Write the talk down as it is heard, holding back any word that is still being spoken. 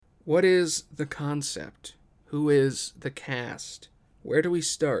What is the concept? Who is the cast? Where do we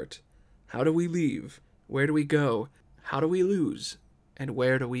start? How do we leave? Where do we go? How do we lose? And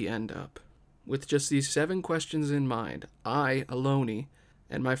where do we end up? With just these 7 questions in mind, I, Aloni,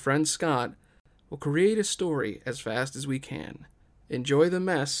 and my friend Scott will create a story as fast as we can. Enjoy the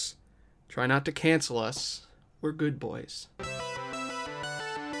mess. Try not to cancel us. We're good boys.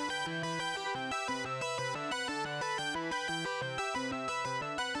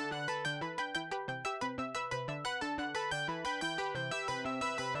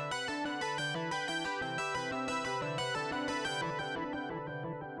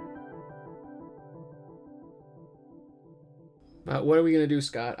 What are we going to do,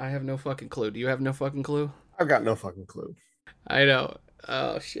 Scott? I have no fucking clue. Do you have no fucking clue? I've got no fucking clue. I know.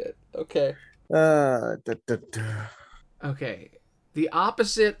 Oh, shit. Okay. Da, da, da. Okay. The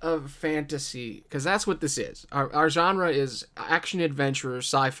opposite of fantasy, because that's what this is. Our genre is action-adventure,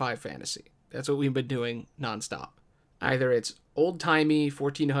 sci-fi, fantasy. That's what we've been doing nonstop. Either it's old-timey,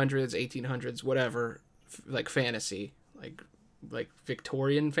 1400s, 1800s, whatever, like fantasy, like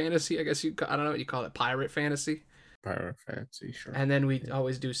Victorian fantasy, I guess I don't know what you call it, pirate fantasy. Pirate fantasy, sure. And then we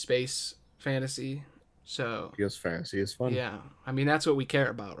always do space fantasy. So, Because fantasy is fun. yeah. I mean, that's what we care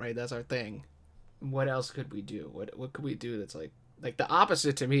about, right? That's our thing. What else could we do? What could we do that's like the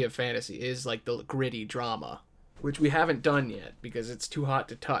opposite to me of fantasy is like the gritty drama, which we haven't done yet because it's too hot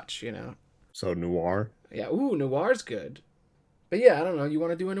to touch, you know. So noir. Yeah, ooh, noir's good. But yeah, I don't know. You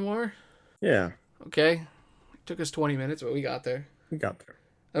want to do a noir? Yeah, Okay. It took us 20 minutes, but we got there. we got there.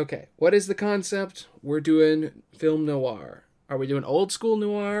 Okay. What is the concept? We're doing film noir. Are we doing old school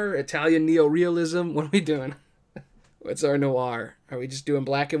noir, Italian neorealism? What are we doing? What's our noir? Are we just doing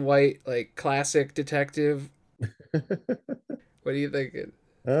black and white, like classic detective? What are you thinking?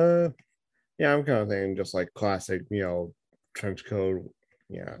 uh, yeah, I'm kind of thinking just like classic, trench coat.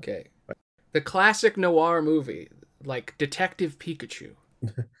 Yeah, Okay. The classic noir movie, like Detective Pikachu.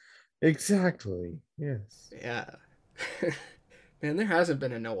 exactly. Yes. Yeah. Man, there hasn't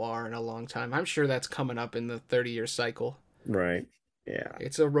been a noir in a long time. I'm sure that's coming up in the 30-year cycle. Right. Yeah.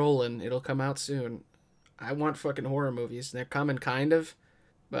 It's a rollin'. It'll come out soon. I want fucking horror movies. They're coming, kind of,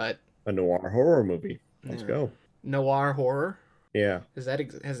 but A noir horror movie. Let's yeah. go. Noir horror. Yeah. Has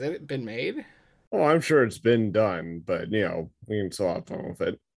that been made? Oh, I'm sure it's been done, but we can still have fun with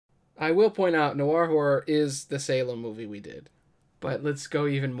it. I will point out, noir horror is the Salem movie we did, but let's go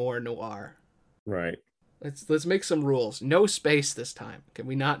even more noir. Right. Let's make some rules. No space this time. Can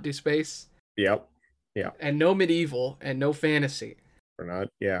we not do space? Yep. Yeah. And no medieval and no fantasy. Or not.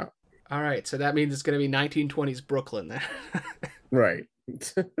 Yeah. All right, so that means it's going to be 1920s Brooklyn then. Right.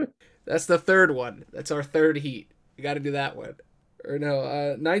 That's the third one. That's our third heat. You got to do that one. Or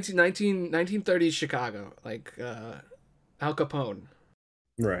no, 1930s Chicago, like Al Capone.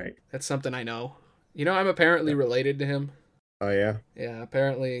 Right. That's something I know. You know, I'm apparently related to him. Oh yeah. Yeah,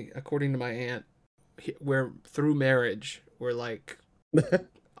 apparently, according to my aunt, we're through marriage. We're like,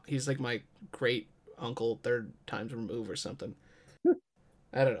 he's like my great uncle, third times removed or something.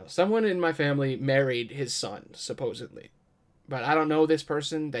 I don't know. Someone in my family married his son, supposedly. But I don't know this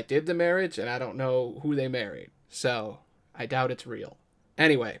person that did the marriage, and I don't know who they married. So, I doubt it's real.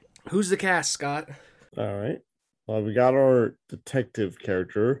 Anyway, who's the cast, Scott? All right. Well, we got our detective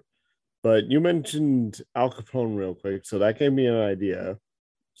character, but you mentioned Al Capone real quick, so that gave me an idea.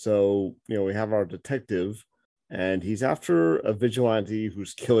 So, we have our detective, and he's after a vigilante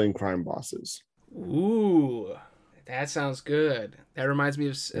who's killing crime bosses. Ooh, that sounds good. That reminds me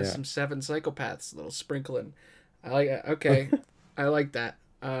of Yeah. some Seven Psychopaths, a little sprinkling. I like it. Okay, I like that.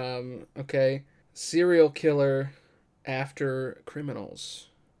 Okay. Serial killer after criminals,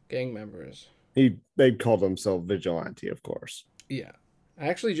 gang members. They'd call themselves vigilante, of course. Yeah. I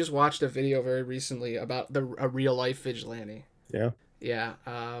actually just watched a video very recently about a real life vigilante. Yeah. Yeah.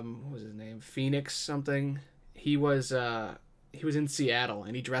 What was his name? Phoenix something. He was in Seattle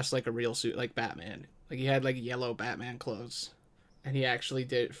and he dressed like a real suit, like Batman. Like he had like yellow Batman clothes, and he actually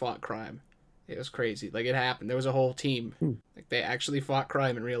fought crime. It was crazy. Like it happened. There was a whole team. Like they actually fought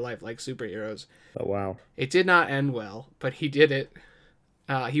crime in real life, like superheroes. Oh wow. It did not end well, but he did it.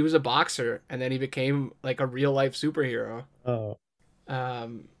 He was a boxer, and then he became like a real life superhero. Oh.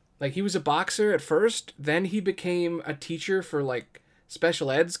 Like he was a boxer at first, then he became a teacher for like special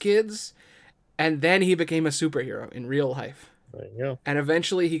eds kids, and then he became a superhero in real life. There you go. And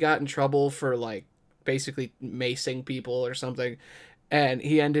eventually he got in trouble for like basically macing people or something, and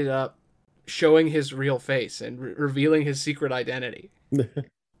he ended up showing his real face and revealing his secret identity.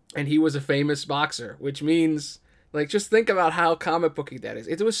 And he was a famous boxer, which means like just think about how comic booky that is.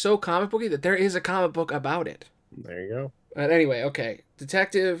 It was so comic booky that there is a comic book about it. There you go. But anyway, okay.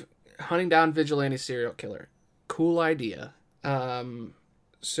 Detective hunting down vigilante serial killer. Cool idea.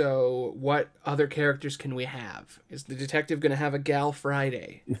 So what other characters can we have? Is the detective going to have a gal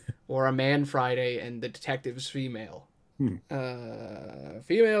Friday or a man Friday and the detective's female? Hmm.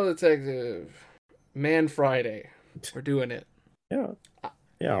 Female detective, man Friday. We're doing it. Yeah.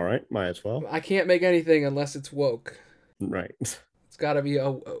 Yeah, all right. Might as well. I can't make anything unless it's woke. Right. It's got to be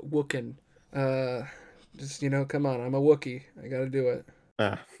a Wookin. Uh, just, come on. I'm a Wookie. I got to do it.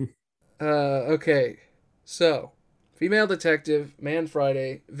 Ah, Okay. So, female detective, man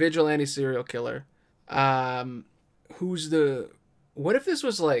Friday, vigilante serial killer. Um, who's the. What if this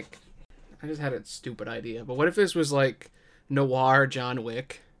was like. I just had a stupid idea, but what if this was like noir John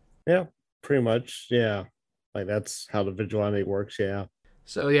Wick? yeah, pretty much. Yeah. Like that's how the vigilante works. Yeah.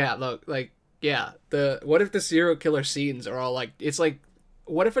 So yeah, look, like yeah, the what if the serial killer scenes are all like it's like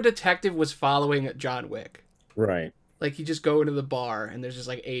what if a detective was following John Wick? Right. Like you just go into the bar and there's just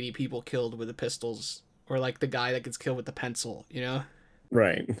like 80 people killed with the pistols or like the guy that gets killed with the pencil, you know?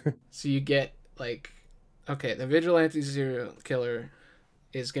 Right. So you get like okay, the vigilante serial killer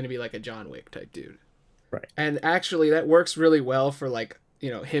is going to be like a John Wick type dude. Right. And actually that works really well for like,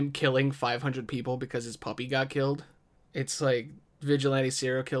 him killing 500 people because his puppy got killed. It's like vigilante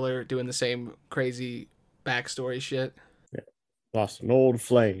serial killer doing the same crazy backstory shit. Yeah. Lost an old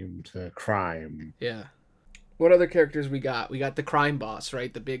flame to crime. Yeah. What other characters we got? We got the crime boss,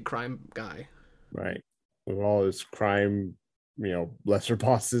 right? The big crime guy. Right. With all his crime, lesser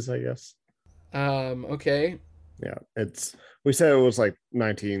bosses, I guess. Okay. Yeah. We said it was like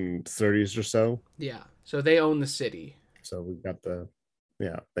 1930s or so. Yeah. So they own the city. So we got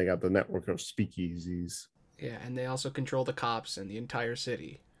they got the network of speakeasies. Yeah, and they also control the cops and the entire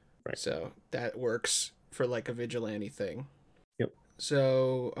city. Right. So that works for like a vigilante thing. Yep.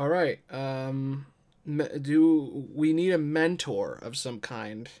 So, all right. Do we need a mentor of some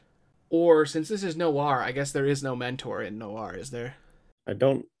kind? Or since this is noir, I guess there is no mentor in noir, is there? I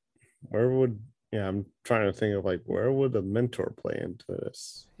don't where would yeah, I'm trying to think of like where would the mentor play into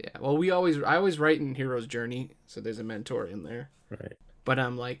this? Yeah. Well, I always write in Hero's Journey, so there's a mentor in there. Right. But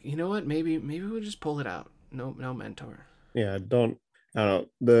I'm like, you know what? Maybe we'll just pull it out. No mentor. Yeah, I don't know.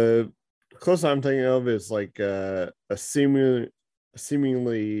 The closest I'm thinking of is like a seemingly,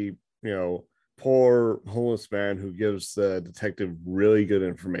 poor homeless man who gives the detective really good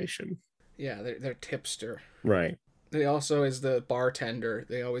information. Yeah, they're tipster. Right. They also is the bartender.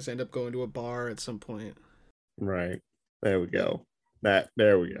 They always end up going to a bar at some point. Right. There we go.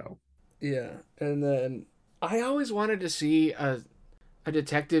 There we go. Yeah, and then I always wanted to see a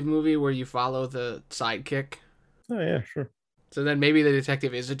detective movie where you follow the sidekick. Oh yeah, sure. So then maybe the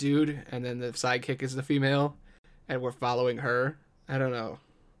detective is a dude, and then the sidekick is the female, and we're following her. I don't know.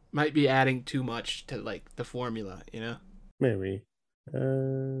 Might be adding too much to like the formula, you know? Maybe.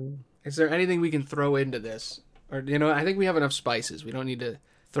 Is there anything we can throw into this? Or I think we have enough spices. We don't need to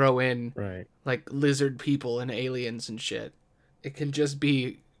throw in Right. like lizard people and aliens and shit. It can just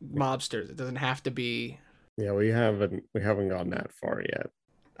be mobsters. It doesn't have to be. Yeah, we haven't gone that far yet.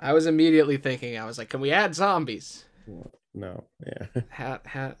 I was immediately thinking. I was like, can we add zombies? No. Yeah. Hat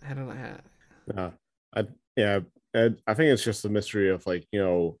on a hat. No. I think it's just a mystery of like,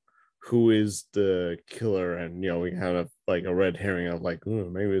 who is the killer, and we kind of like a red herring of like,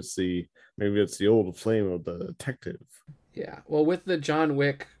 maybe it's the old flame of the detective. Yeah. Well, with the John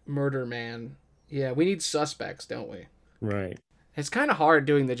Wick murder man, yeah, we need suspects, don't we? Right. It's kind of hard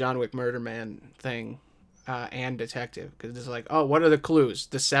doing the John Wick murder man thing and detective because it's like, oh, what are the clues?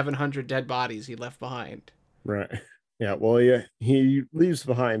 The 700 dead bodies he left behind. Right. Yeah. Well, yeah, he leaves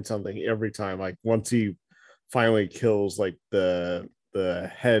behind something every time. Like once he finally kills like the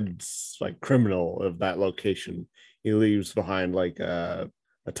head's like criminal of that location, he leaves behind like a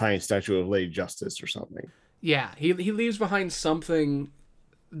tiny statue of Lady Justice or something. Yeah, he leaves behind something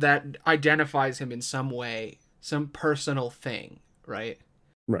that identifies him in some way, some personal thing, right?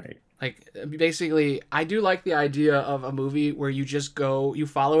 Right. Like basically, I do like the idea of a movie where you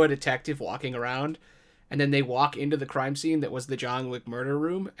follow a detective walking around and then they walk into the crime scene that was the John Wick murder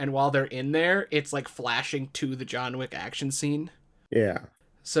room, and while they're in there, it's like flashing to the John Wick action scene. Yeah.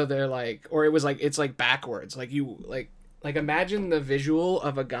 So they're like, or it was like it's like backwards. Like you like imagine the visual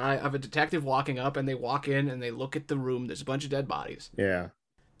of a detective walking up, and they walk in and they look at the room. There's a bunch of dead bodies. Yeah.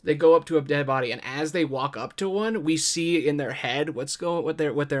 They go up to a dead body, and as they walk up to one, we see in their head what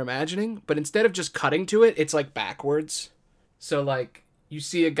they're imagining. But instead of just cutting to it, it's like backwards. So like you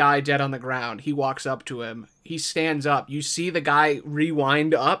see a guy dead on the ground. He walks up to him. He stands up. You see the guy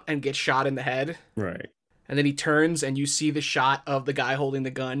rewind up and get shot in the head. Right. And then he turns and you see the shot of the guy holding the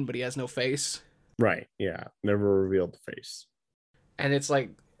gun, but he has no face. Right. Yeah. Never revealed the face. And it's like,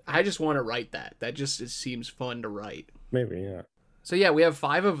 I just want to write that. That just it seems fun to write. Maybe, yeah. So yeah, we have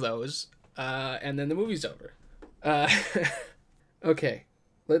 5 of those, and then the movie's over. Uh, okay,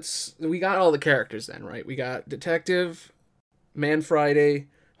 we got all the characters then, right? We got detective, Man Friday,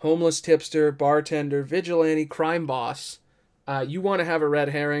 homeless tipster, bartender, vigilante, crime boss. You want to have a red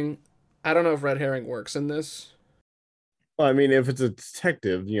herring? I don't know if red herring works in this. Well, I mean, if it's a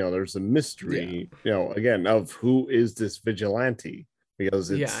detective, there's a Yeah. mystery, again, of who is this vigilante?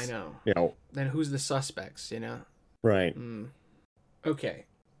 Because Yeah, I it's, know. Then who's the suspects, right. Okay,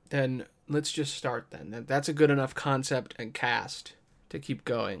 then let's just start then. That's a good enough concept and cast to keep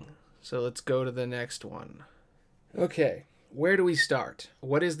going. So let's go to the next one. Okay, where do we start?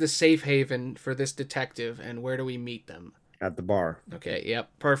 What is the safe haven for this detective, and where do we meet them? At the bar. Okay,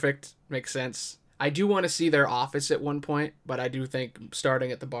 yep, perfect. Makes sense. I do want to see their office at one point, but I do think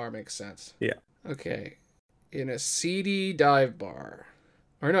starting at the bar makes sense. Yeah. Okay, in a seedy dive bar.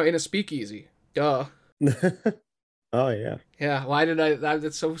 Or no, in a speakeasy. Duh. Oh, yeah. Yeah, why did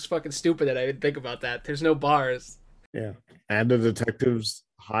that's so fucking stupid that I didn't think about that. There's no bars. Yeah. And the detectives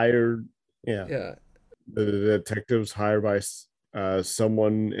hired, yeah. Yeah. The detectives hired by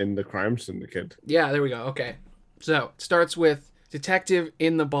someone in the crime syndicate. Yeah, there we go. Okay. So, it starts with detective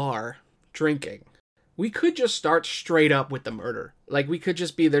in the bar drinking. We could just start straight up with the murder. Like, we could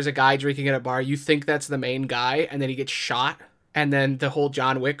just be there's a guy drinking at a bar. You think that's the main guy, and then he gets shot. And then the whole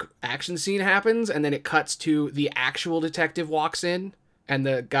John Wick action scene happens, and then it cuts to the actual detective walks in, and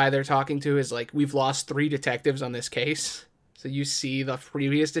the guy they're talking to is like, we've lost 3 detectives on this case. So you see the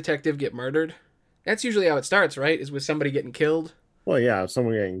previous detective get murdered. That's usually how it starts, right? Is with somebody getting killed. Well, yeah,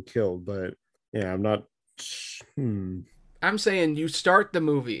 someone getting killed, but yeah, I'm not. I'm saying you start the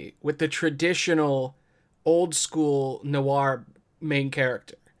movie with the traditional old school noir main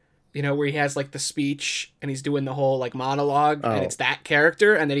character. Where he has like the speech and he's doing the whole like monologue and it's that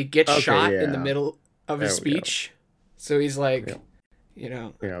character, and then he gets shot in the middle of his speech. So he's like,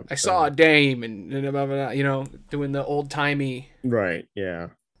 I saw a dame and blah, blah, blah, doing the old timey. Right. Yeah.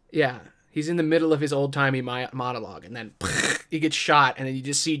 Yeah. He's in the middle of his old timey monologue, and then he gets shot, and then you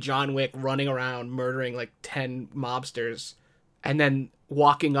just see John Wick running around murdering like 10 mobsters, and then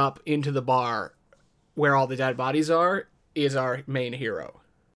walking up into the bar where all the dead bodies are is our main hero.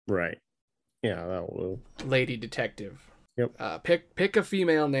 Right. Yeah, that will. Lady detective. Yep. Pick a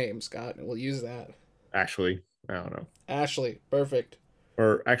female name, Scott, and we'll use that. Ashley. I don't know. Ashley. Perfect.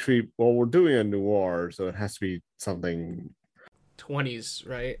 Or actually, well, we're doing a noir, so it has to be something 20s,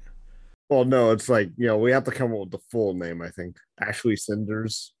 right? Well, no, it's like, we have to come up with the full name, I think. Ashley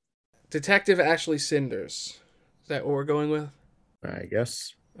Cinders. Detective Ashley Cinders. Is that what we're going with? I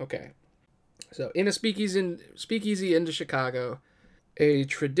guess. Okay. So, in a speakeasy into Chicago, a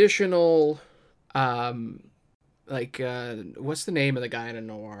traditional, what's the name of the guy in a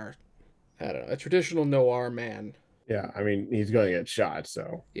noir? I don't know. A traditional noir man. Yeah, I mean, he's going to get shot,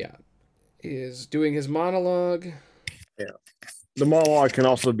 so. Yeah. Is doing his monologue. Yeah. The monologue can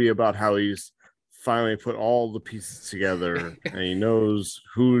also be about how he's finally put all the pieces together and he knows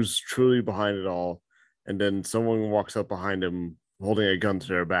who's truly behind it all. And then someone walks up behind him holding a gun to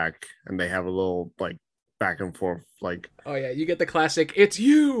their back, and they have a little like back and forth, like, oh yeah, you get the classic, it's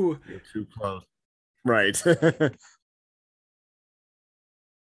you! You're too close. Right.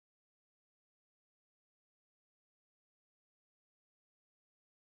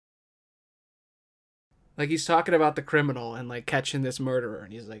 Like, he's talking about the criminal and like catching this murderer,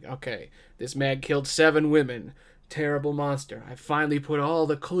 and he's like, okay, this man killed 7 women, terrible monster, I finally put all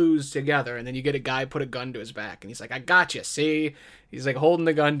the clues together. And then you get a guy put a gun to his back, and he's like, I got you, see? He's like holding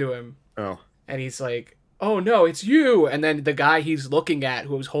the gun to him. Oh. And he's like, oh no, it's you. And then the guy he's looking at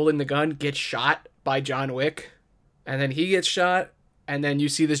who was holding the gun gets shot by John Wick, and then he gets shot, and then you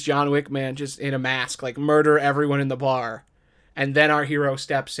see this John Wick man just in a mask like murder everyone in the bar. And then our hero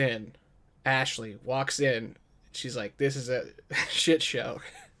steps in. Ashley walks in. She's like, this is a shit show.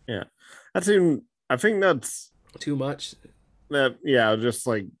 Yeah. I think that's too much. That, yeah, just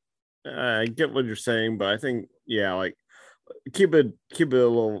like, I get what you're saying, but I think, yeah, like, keep it a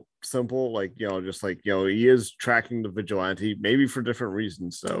little simple, like, just like, he is tracking the vigilante, maybe for different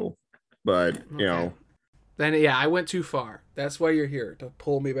reasons, so, but, okay. Then, yeah, I went too far. That's why you're here, to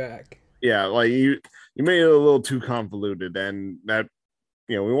pull me back. Yeah, like, you made it a little too convoluted, and that,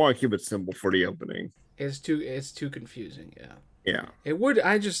 we want to keep it simple for the opening. It's too confusing, yeah. Yeah. It would,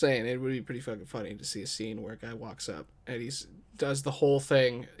 I'm just saying, it would be pretty fucking funny to see a scene where a guy walks up and does the whole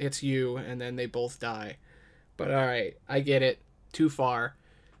thing, it's you, and then they both die. But alright, I get it. Too far.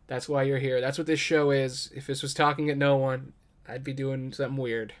 That's why you're here. That's what this show is. If this was talking at no one, I'd be doing something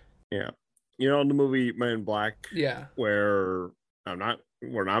weird. Yeah. you know, in the movie Men in Black, Yeah. where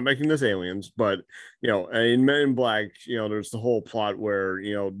we're not making this aliens, but you know, in Men in Black, you know, there's the whole plot where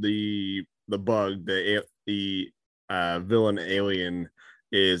you know the bug, the villain alien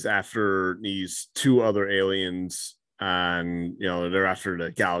is after these two other aliens, and you know they're after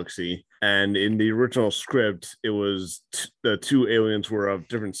the galaxy. And in the original script, it was the two aliens were of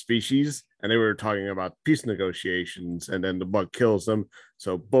different species, and they were talking about peace negotiations. And then the bug kills them,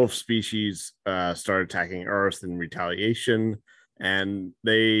 so both species start attacking Earth in retaliation. And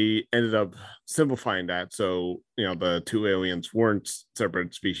they ended up simplifying that, so you know the two aliens weren't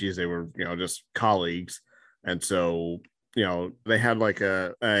separate species; they were you know just colleagues. And so you know they had like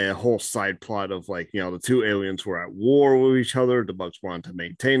a whole side plot of like you know the two aliens were at war with each other. The bugs wanted to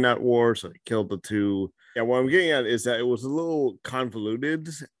maintain that war, so they killed the two. Yeah, what I'm getting at is that it was a little convoluted,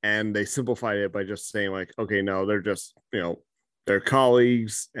 and they simplified it by just saying like, okay, no, they're just you know they're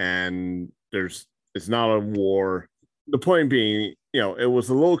colleagues, and there's it's not a war. The point being, you know, it was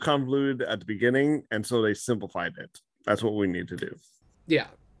a little convoluted at the beginning, and so they simplified it. That's what we need to do. Yeah,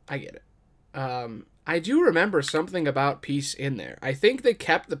 I get it. I do remember something about peace in there. I think they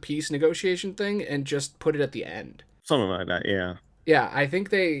kept the peace negotiation thing and just put it at the end. Something like that, yeah. Yeah, I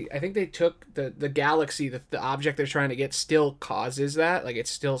think they took the galaxy, the object they're trying to get still causes that, like it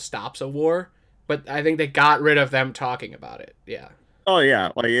still stops a war, but I think they got rid of them talking about it. Yeah. Oh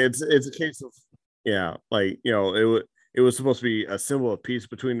yeah, like it's a case of yeah, like you know, it was supposed to be a symbol of peace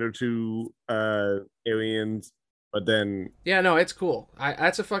between their two aliens, but then Yeah, no, it's cool.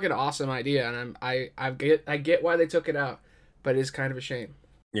 That's a fucking awesome idea, and I get why they took it out, but it's kind of a shame.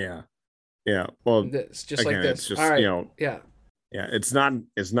 yeah. Yeah. Well, It's just again, like this. it's just All right. you know, Yeah. yeah, it's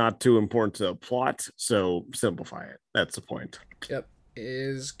not too important to the plot, so simplify it. That's the point. Yep.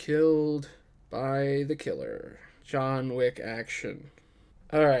 Is killed by the killer. John Wick action.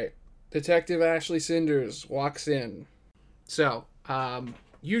 All right. Detective Ashley Cinders walks in. So,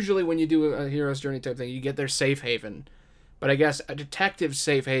 usually when you do a hero's journey type thing, you get their safe haven. But I guess a detective's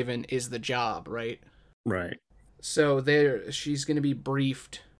safe haven is the job, right? Right. So she's going to be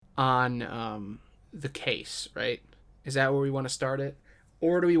briefed on the case, right? Is that where we want to start it?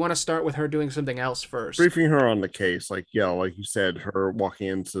 Or do we want to start with her doing something else first? Briefing her on the case, like yeah, like you said, her walking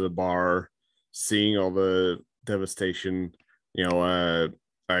into the bar, seeing all the devastation. You know,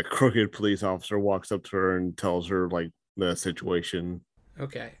 a crooked police officer walks up to her and tells her like the situation.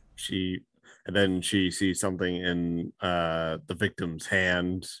 Okay. And then she sees something in the victim's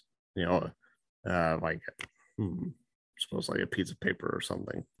hand. You know, like suppose like a piece of paper or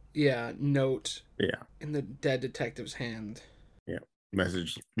something. Yeah, note Yeah. in the dead detective's hand. Yeah.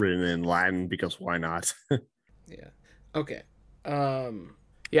 Message written in Latin because why not? Yeah. Okay.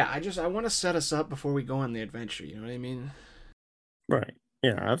 Yeah, I want to set us up before we go on the adventure, you know what I mean? Right.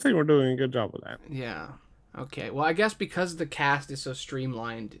 Yeah, I think we're doing a good job with that. Yeah. Okay. Well, I guess because the cast is so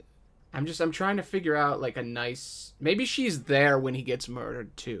streamlined, I'm trying to figure out like a nice, maybe she's there when he gets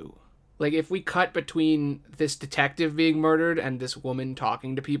murdered too. Like if we cut between this detective being murdered and this woman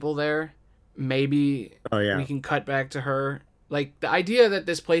talking to people there, maybe we can cut back to her. Like the idea that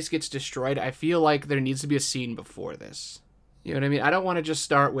this place gets destroyed, I feel like there needs to be a scene before this. You know what I mean? I don't want to just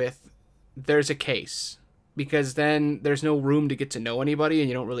start with there's a case, because then there's no room to get to know anybody and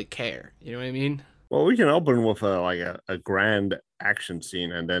you don't really care. You know what I mean? Well, we can open with a grand action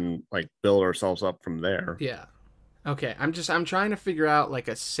scene and then like build ourselves up from there. Yeah. Okay, I'm trying to figure out like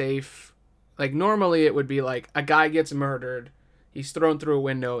a safe, like normally it would be like a guy gets murdered, he's thrown through a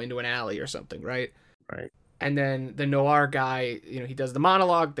window into an alley or something, right? Right. And then the noir guy, you know, he does the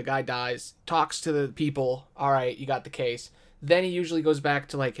monologue, the guy dies, talks to the people, all right, you got the case. Then he usually goes back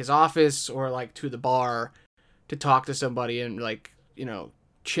to like his office or like to the bar to talk to somebody and like, you know,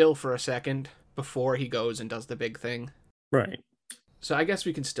 chill for a second before he goes and does the big thing. Right. So I guess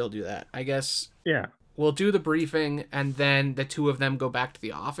we can still do that. I guess Yeah. we'll do the briefing and then the two of them go back to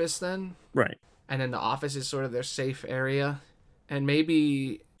the office then. Right. And then the office is sort of their safe area. And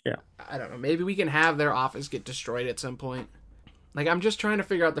maybe, yeah, I don't know, maybe we can have their office get destroyed at some point. Like, I'm just trying to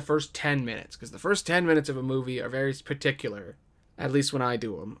figure out the first 10 minutes, because the first 10 minutes of a movie are very particular, at least when I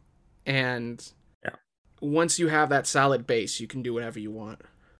do them. And yeah, once you have that solid base, you can do whatever you want.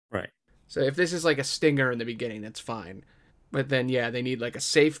 Right. So if this is like a stinger in the beginning, that's fine. But then, yeah, they need like a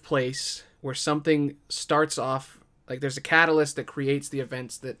safe place where something starts off, like there's a catalyst that creates the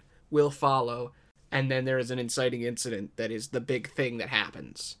events that will follow, and then there is an inciting incident that is the big thing that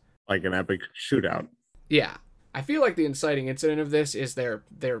happens. Like an epic shootout. Yeah. I feel like the inciting incident of this is their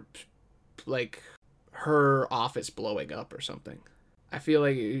like her office blowing up or something. I feel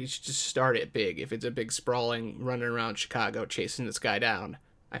like you should just start it big. If it's a big sprawling running around Chicago chasing this guy down,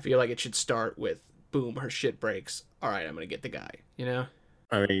 I feel like it should start with boom, her shit breaks. All right, I'm gonna get the guy. You know?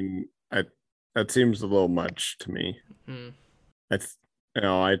 I mean, that seems a little much to me. Hmm. I,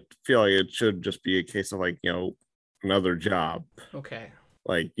 I feel like it should just be a case of like, another job. Okay.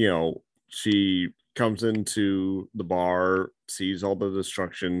 Like, she comes into the bar, sees all the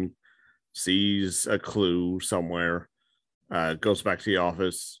destruction, sees a clue somewhere, goes back to the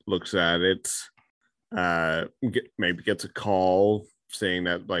office, looks at it, maybe gets a call saying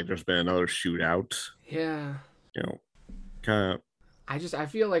that like there's been another shootout. Yeah. You know, kind of. I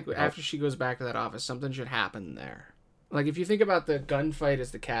feel like after she goes back to that office, something should happen there. Like if you think about the gunfight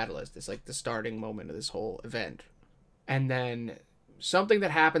as the catalyst, it's like the starting moment of this whole event. And then something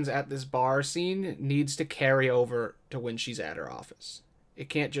that happens at this bar scene needs to carry over to when she's at her office. It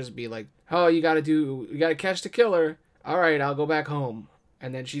can't just be like, "Oh, you got to catch the killer. All right, I'll go back home."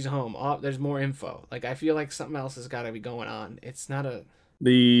 And then she's home. Oh, there's more info. Like I feel like something else has got to be going on. It's not a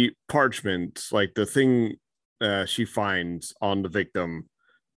The parchment, like the thing she finds on the victim.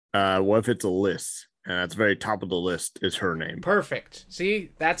 What if it's a list? And at the very top of the list is her name. perfect.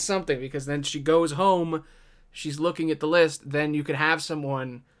 See, that's something because then she goes home, she's looking at the list, then you could have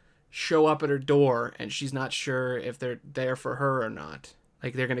someone show up at her door and she's not sure if they're there for her or not.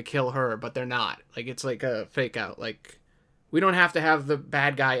 Like they're going to kill her, but they're not. Like it's like a fake out. Like we don't have to have the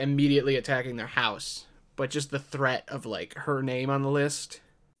bad guy immediately attacking their house, but just the threat of like her name on the list.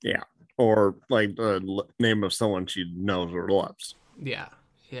 Yeah. Or like the name of someone she knows or loves. Yeah.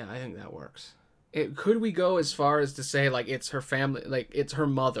 Yeah, I think that works. Could we go as far as to say like it's her family, like it's her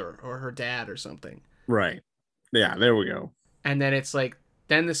mother or her dad or something? Right. Yeah, there we go. And then it's like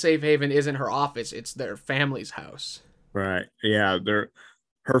then the safe haven isn't her office, it's their family's house. Right. Yeah,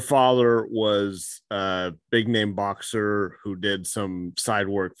 her father was a big name boxer who did some side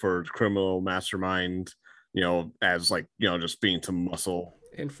work for criminal mastermind, as like, just being some muscle.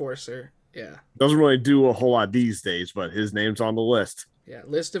 Enforcer. Yeah. Doesn't really do a whole lot these days, but his name's on the list. Yeah.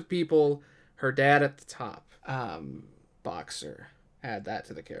 List of people, her dad at the top. Boxer. Add that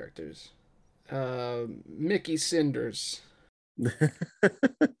to the characters. Mickey Cinders.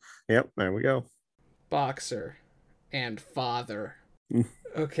 Yep, there we go. Boxer. And father.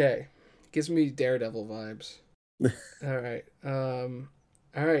 Okay. Gives me Daredevil vibes.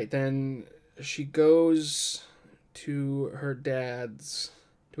 All right, then she goes to her dad's.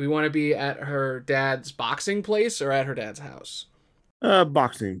 Do we want to be at her dad's boxing place or at her dad's house?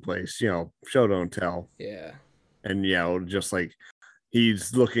 Boxing place, show don't tell. Yeah. And just like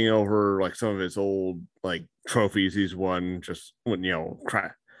he's looking over like some of his old like trophies he's won, just when cry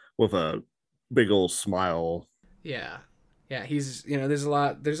with a big old smile. Yeah. Yeah, he's there's a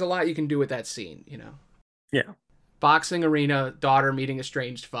lot you can do with that scene, Yeah. Boxing arena, daughter meeting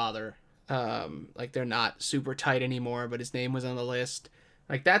estranged father. Like they're not super tight anymore, but his name was on the list.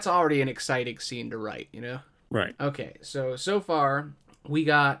 Like that's already an exciting scene to write, Right. Okay, so far we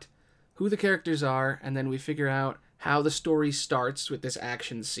got who the characters are, and then we figure out how the story starts with this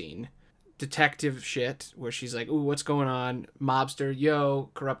action scene. Detective shit, where she's like, ooh, what's going on? Mobster,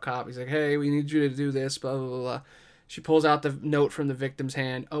 yo, corrupt cop. He's like, hey, we need you to do this, blah, blah, blah. She pulls out the note from the victim's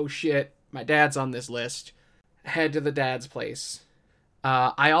hand. Oh, shit, my dad's on this list. Head to the dad's place.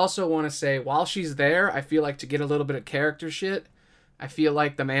 I also want to say, while she's there, I feel like to get a little bit of character shit, I feel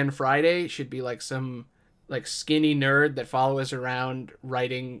like the Man Friday should be like some like skinny nerd that follows around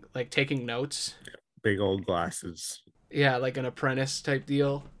writing, like taking notes. Big old glasses. Yeah, like an apprentice type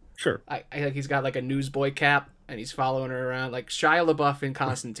deal. Sure. I think he's got like a newsboy cap and he's following her around like Shia LaBeouf in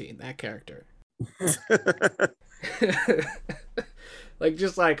Constantine, that character. Like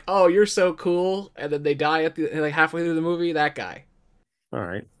just like, oh, you're so cool, and then they die at the like halfway through the movie. That guy. All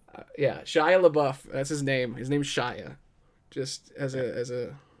right. Yeah, Shia LaBeouf. That's his name. His name's Shia. Just as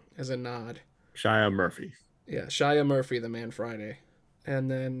a nod. Shia Murphy. Yeah, Shia Murphy, the Man Friday, and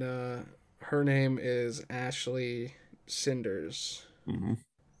then her name is Ashley Cinders. Mm-hmm.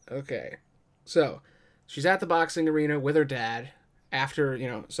 Okay, so she's at the boxing arena with her dad.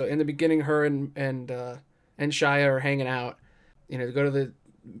 After so in the beginning, her and Shia are hanging out. To go to the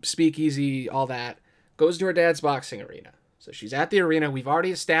speakeasy, all that. Goes to her dad's boxing arena. So she's at the arena. We've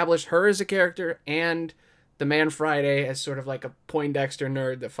already established her as a character and the Man Friday as sort of like a Poindexter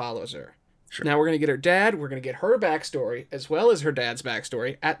nerd that follows her. Sure. Now we're going to get her dad. We're going to get her backstory as well as her dad's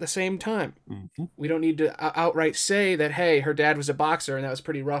backstory at the same time. Mm-hmm. We don't need to outright say that, hey, her dad was a boxer and that was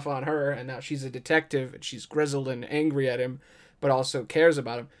pretty rough on her, and now she's a detective and she's grizzled and angry at him, but also cares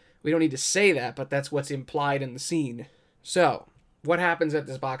about him. We don't need to say that, but that's what's implied in the scene. So, what happens at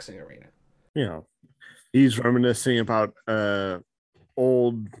this boxing arena? He's reminiscing about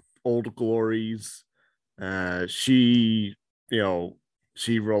old glories. She,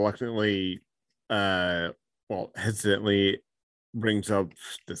 she reluctantly, hesitantly brings up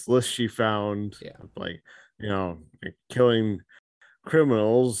this list she found, Yeah. like, killing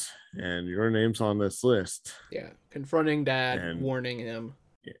criminals, and your name's on this list. Yeah. Confronting dad, And warning him.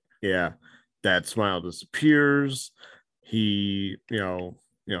 yeah, that smile disappears. He,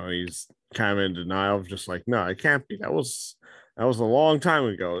 he's kind of in denial of just like, no, it can't be. That was a long time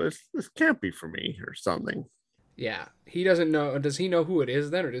ago. This can't be for me or something. Yeah. He doesn't know. Does he know who it is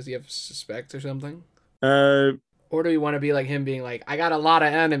then, or does he have suspects or something? Uh, Or do we want to be like him being like, I got a lot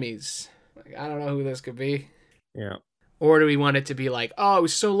of enemies. Like, I don't know who this could be. yeah. Or do we want it to be like, oh, it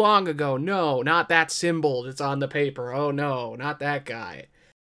was so long ago. No, not that symbol that's on the paper. Oh, no, not that guy.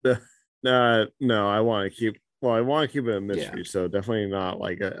 No, I want to keep. Well, I want to keep it a mystery, Yeah. so definitely not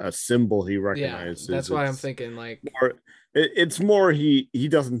like a symbol he Yeah, recognizes. that's why I'm thinking like, More, it's more he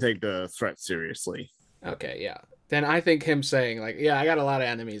doesn't take the threat seriously. okay, yeah. Then I think him saying like, yeah, I got a lot of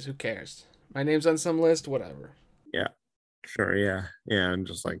enemies. Who cares? My name's on some list. Whatever. Yeah, sure, yeah, and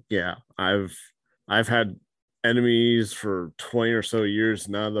just like I've had enemies for 20 or so years.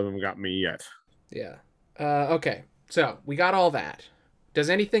 None of them got me yet. Yeah. Okay. So we got all that. Does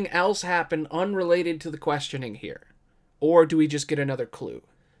anything else happen unrelated to the questioning here? Or do we just get another clue?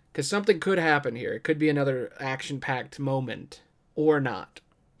 Because something could happen here. It could be another action packed moment. Or not.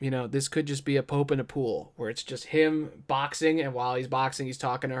 This could just be a Pope in a pool where it's just him boxing, and while he's boxing, he's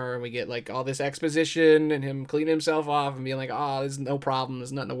talking to her, and we get like all this exposition and him cleaning himself off and being like, oh, there's no problem.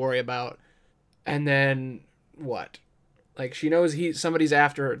 There's nothing to worry about. And then what? Like she knows somebody's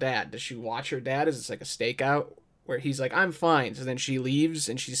after her dad. Does she watch her dad? Is this like a stakeout where he's like, I'm fine. So then she leaves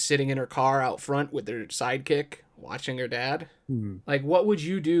and she's sitting in her car out front with her sidekick watching her dad. Like, what would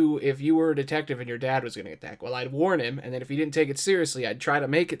you do if you were a detective and your dad was going to attack? Well, I'd warn him, and then if he didn't take it seriously, I'd try to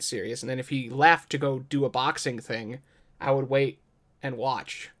make it serious. And then if he left to go do a boxing thing, I would wait and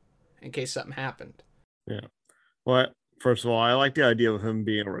watch in case something happened. Yeah. Well, first of all, I like the idea of him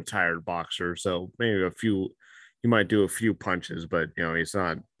being a retired boxer, so maybe he might do a few punches, but he's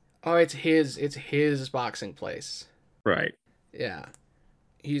not. Oh, it's his boxing place. Right. Yeah.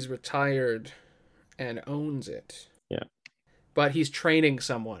 He's retired and owns it. Yeah. But he's training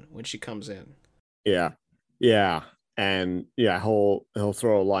someone when she comes in. Yeah. Yeah. And yeah, he'll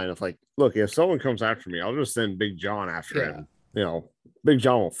throw a line of like, look, if someone comes after me, I'll just send Big John after him. Big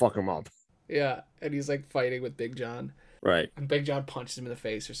John will fuck him up. Yeah, and he's like fighting with Big John. Right. And Big John punches him in the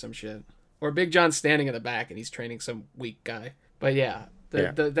face or some shit. Or Big John's standing in the back and he's training some weak guy. But yeah,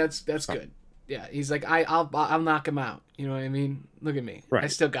 that's good. Yeah, he's like, I'll knock him out. You know what I mean? Look at me. Right. I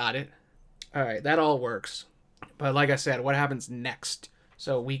still got it. All right, that all works. But like I said, what happens next?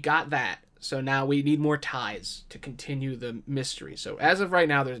 So we got that. So now we need more ties to continue the mystery. So as of right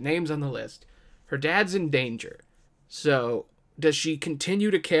now, there's names on the list. Her dad's in danger. So does she continue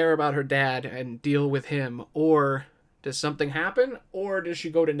to care about her dad and deal with him, or does something happen, or does she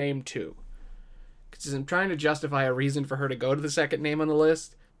go to name 2? Because I'm trying to justify a reason for her to go to the second name on the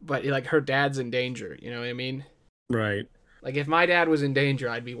list, but like her dad's in danger. You know what I mean? Right. Like if my dad was in danger,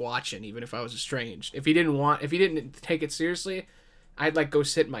 I'd be watching, even if I was estranged. If he didn't take it seriously, I'd like go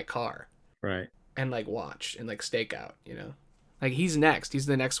sit in my car. Right. And like watch and like stake out. Like he's next. He's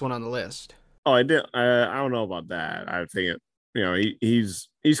the next one on the list. Oh, I did. I don't know about that. I think he's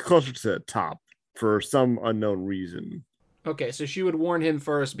closer to the top for some unknown reason. Okay, so she would warn him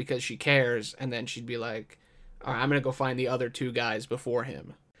first because she cares, and then she'd be like, all right, I'm going to go find the other 2 guys before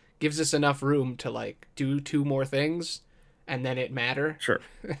him. Gives us enough room to like do 2 more things and then it matter. Sure.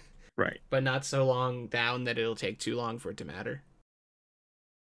 Right. But not so long down that it'll take too long for it to matter.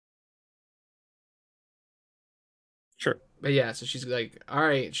 Sure. But yeah, so she's like, all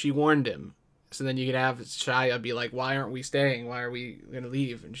right, she warned him. So then you could have Shia be like, why aren't we staying? Why are we going to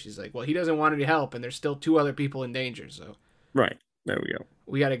leave? And she's like, well, he doesn't want any help, and there's still 2 other people in danger, so. Right. There we go.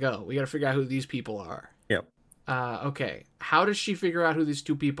 We got to go. We got to figure out who these people are. Yep. Okay. How does she figure out who these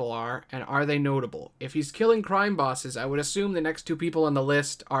 2 people are, and are they notable? If he's killing crime bosses, I would assume the next 2 people on the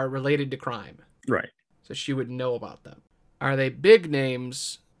list are related to crime. Right. So she would know about them. Are they big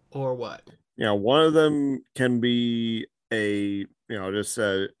names, or what? Yeah, one of them can be just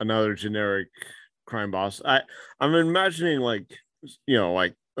another generic crime boss. I'm imagining like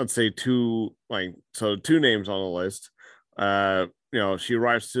let's say 2 names on the list. She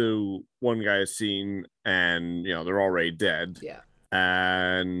arrives to one guy's scene and they're already dead. Yeah.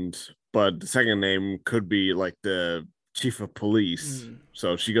 But the second name could be like the chief of police.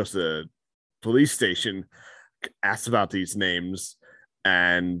 So she goes to the police station, asks about these names,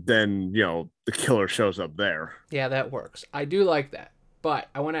 and then the killer shows up there. Yeah, that works. I do like that. But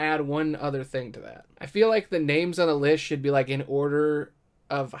I want to add one other thing to that. I feel like the names on the list should be like in order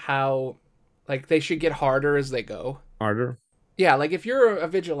of how like they should get harder as they go. Harder. Yeah, like if you're a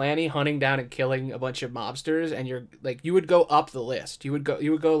vigilante hunting down and killing a bunch of mobsters, and you're like, you would go up the list. You would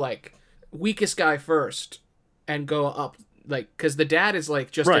go like weakest guy first, and go up like because the dad is like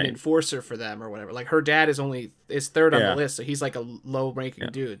just an enforcer for them or whatever. Like her dad is third on the list, so he's like a low ranking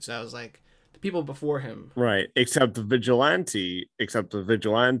dude. So I was like, the people before him, right? Except the vigilante's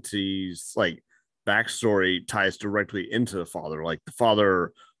like backstory ties directly into the father. Like the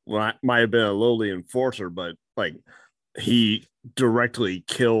father might have been a lowly enforcer, but like he directly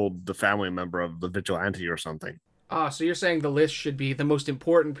killed the family member of the vigilante or something. Ah, so you're saying the list should be the most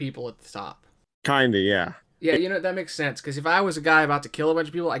important people at the top? Kinda, yeah. Yeah, you know, that makes sense. Because if I was a guy about to kill a bunch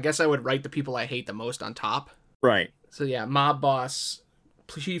of people, I guess I would write the people I hate the most on top. Right. So yeah, mob boss,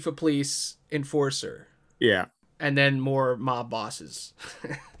 chief of police, enforcer. Yeah. And then more mob bosses.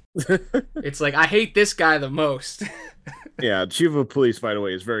 It's like, I hate this guy the most. Yeah, chief of police, by the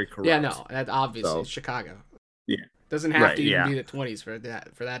way, is very corrupt. Yeah, no, that's obviously it's Chicago. Yeah. Doesn't have to even be the 20s for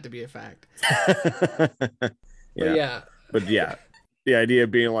that to be a fact. But yeah, the idea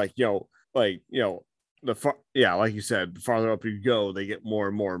being like, like you said, the farther up you go, they get more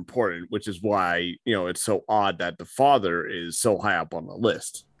and more important, which is why, it's so odd that the father is so high up on the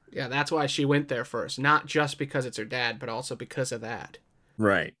list. Yeah, that's why she went there first. Not just because it's her dad, but also because of that.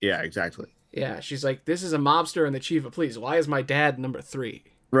 Right. Yeah, exactly. Yeah, she's like, this is a mobster and the chief of police. Why is my dad number 3?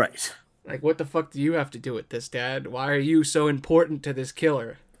 Right. Like, what the fuck do you have to do with this, Dad? Why are you so important to this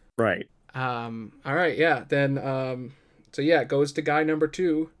killer? Right. All right, yeah. Then, so yeah, it goes to guy number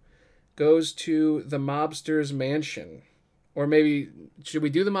 2. Goes to the mobster's mansion. Or maybe, should we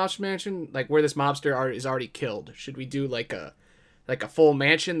do the mobster's mansion? Like, where this mobster is already killed. Should we do, like a full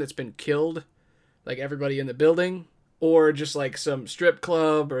mansion that's been killed? Like, everybody in the building? Or just, like, some strip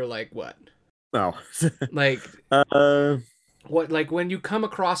club? Or, like, what? Oh. Like... What, like, when you come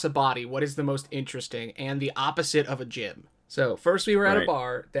across a body, what is the most interesting and the opposite of a gym? So first we were at a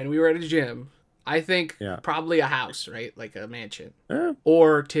bar, then we were at a gym. I think probably a house, right? Like a mansion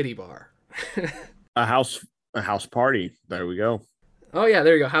or titty bar. a house party. There we go. Oh yeah,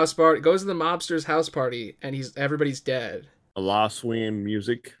 there you go. House party. Goes to the mobster's house party, and everybody's dead. A lot of swinging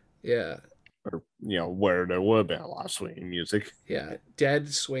music. Yeah. Or where there would have been a lot of swinging music. Yeah,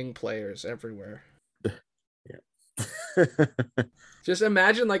 dead swing players everywhere. Just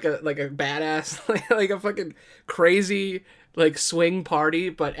imagine like a badass like a fucking crazy like swing party,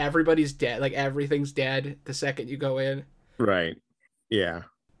 but everybody's dead. Like everything's dead the second you go in. Right. Yeah.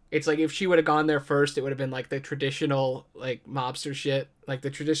 It's like if she would have gone there first, it would have been like the traditional like mobster shit, like the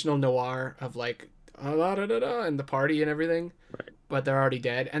traditional noir of like and the party and everything. Right. But they're already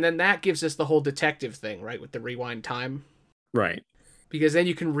dead, and then that gives us the whole detective thing, right, with the rewind time. Right. Because then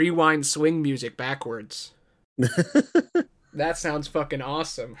you can rewind swing music backwards. That sounds fucking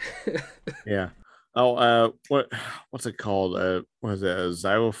awesome. Yeah. Oh, what's it called? What is it? A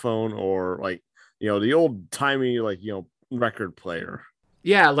xylophone or like, the old timey, like, record player.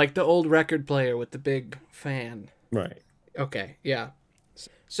 Yeah. Like the old record player with the big fan. Right. Okay. Yeah.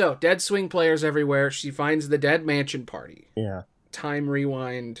 So dead swing players everywhere. She finds the dead mansion party. Yeah. Time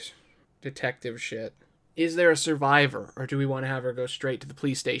rewind detective shit. Is there a survivor, or do we want to have her go straight to the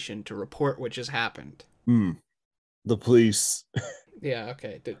police station to report what just happened? The police. Yeah,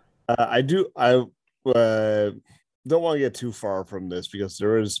 okay. I don't want to get too far from this because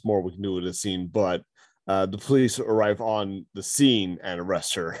there is more we can do with the scene, but the police arrive on the scene and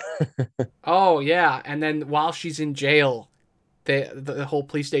arrest her. Oh, yeah. And then while she's in jail, the whole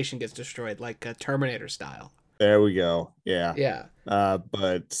police station gets destroyed, like a Terminator style. There we go. Yeah. Yeah.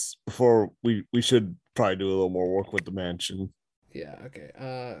 But before we should probably do a little more work with the mansion. Yeah, okay.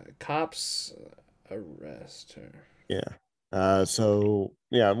 Cops arrest her. Yeah. So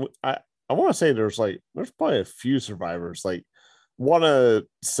yeah, I want to say there's probably a few survivors. Like, want to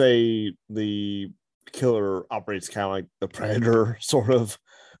say the killer operates kind of like the Predator, sort of,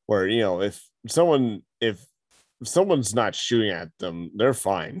 where if someone's not shooting at them, they're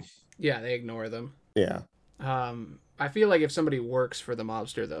fine. Yeah, they ignore them. Yeah. I feel like if somebody works for the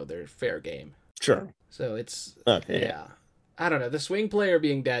mobster, though, they're fair game. Sure. So it's okay. Yeah. I don't know. The swing player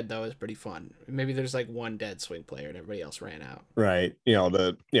being dead, though, is pretty fun. Maybe there's like one dead swing player and everybody else ran out. Right.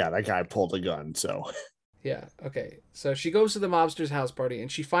 That guy pulled a gun, so. Yeah, okay. So she goes to the mobster's house party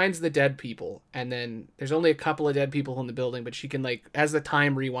and she finds the dead people. And then there's only a couple of dead people in the building, but she can, like, as the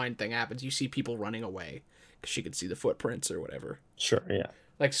time rewind thing happens, you see people running away because she can see the footprints or whatever. Sure, yeah.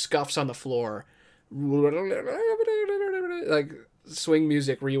 Like scuffs on the floor. Like swing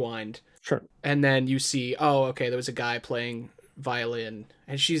music rewind. Sure. And then you see, oh, okay, there was a guy playing violin,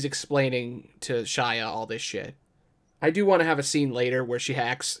 and she's explaining to Shia all this shit. I do want to have a scene later where she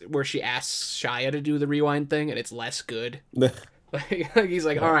asks Shia to do the rewind thing, and it's less good. Like he's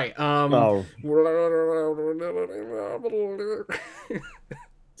like, all right, Oh,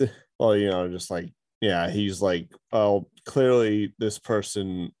 well, just like, yeah, he's like, oh, clearly this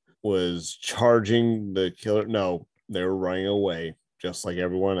person was charging the killer. No, they were running away, just like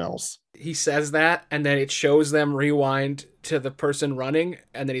everyone else. He says that, and then it shows them rewind to the person running,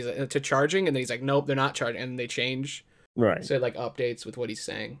 and then he's to charging, and then he's like, nope, they're not charging, and they change. Right. So it like updates with what he's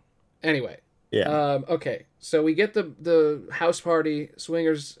saying. Anyway. Yeah. Okay. So we get the house party,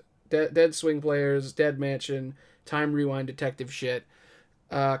 swingers, dead swing players, dead mansion, time rewind detective shit.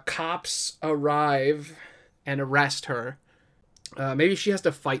 Cops arrive and arrest her. Maybe she has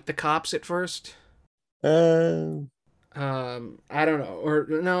to fight the cops at first. Uh, I don't know. Or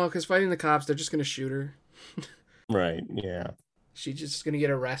no, because fighting the cops, they're just gonna shoot her. right. Yeah. She's just gonna get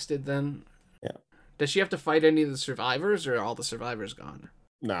arrested then. Yeah. Does she have to fight any of the survivors, or are all the survivors gone?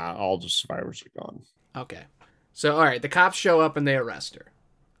 Nah, all the survivors are gone. Okay. So, all right, the cops show up and they arrest her.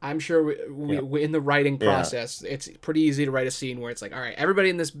 I'm sure we in the writing process, it's pretty easy to write a scene where it's like, all right,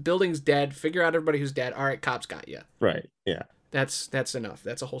 everybody in this building's dead. Figure out everybody who's dead. All right, cops got you. Right. Yeah. That's enough.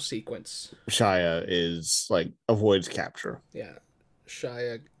 That's a whole sequence. Shia is like avoids capture. Yeah.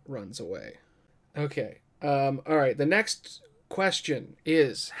 Shia runs away. Okay. All right. The next question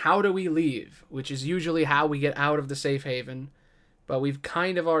is, how do we leave? Which is usually how we get out of the safe haven. But we've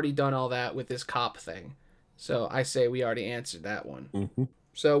kind of already done all that with this cop thing. So I say we already answered that one. Mm-hmm.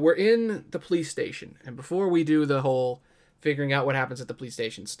 So we're in the police station. And before we do the whole figuring out what happens at the police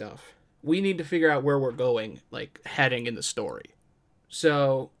station stuff, we need to figure out where we're going, like heading in the story.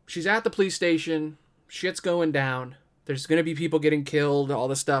 So she's at the police station. Shit's going down. There's going to be people getting killed, all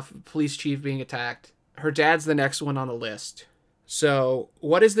this stuff. Police chief being attacked. Her dad's the next one on the list. So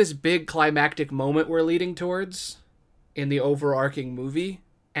what is this big climactic moment we're leading towards in the overarching movie?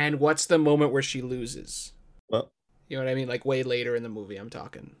 And what's the moment where she loses? Well, you know what I mean? Like way later in the movie, I'm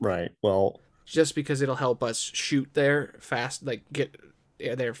talking. Right. Well, just because it'll help us shoot there fast, like get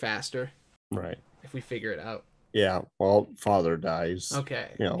there faster. Right. If we figure it out. Yeah. Well, father dies.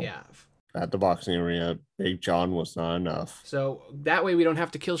 Okay. Yeah. At the boxing arena, Big John was not enough. So that way we don't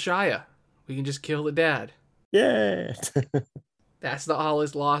have to kill Shia. We can just kill the dad. Yeah. That's the all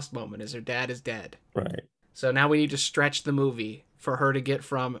is lost moment, is her dad is dead. Right. So now we need to stretch the movie for her to get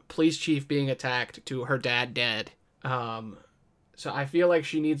from police chief being attacked to her dad dead. So I feel like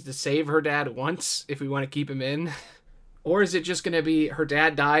she needs to save her dad once if we want to keep him in. Or is it just going to be her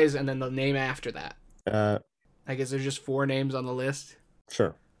dad dies and then the name after that? I guess there's just 4 names on the list.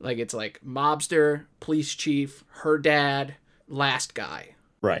 Sure. Like it's like mobster, police chief, her dad, last guy.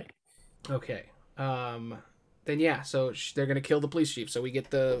 Right. Okay. Then yeah, so they're going to kill the police chief. So we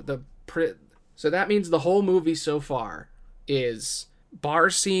get so that means the whole movie so far is bar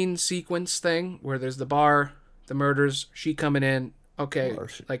scene sequence thing where there's the bar, the murders, she coming in. Okay,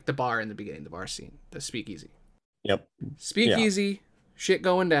 like the bar in the beginning, the bar scene, the speakeasy. Yep. Speakeasy, shit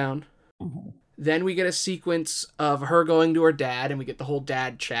going down. Mm-hmm. Then we get a sequence of her going to her dad, and we get the whole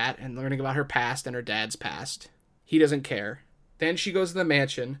dad chat and learning about her past and her dad's past. He doesn't care. Then she goes to the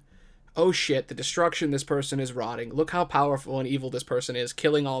mansion. Oh shit, the destruction this person is rotting. Look how powerful and evil this person is,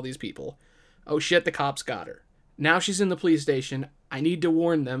 killing all these people. Oh shit, the cops got her. Now she's in the police station. I need to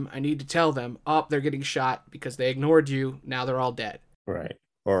warn them. I need to tell them. Oh, they're getting shot because they ignored you. Now they're all dead. Right.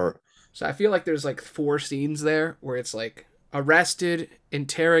 So I feel like there's like 4 scenes there where it's like arrested,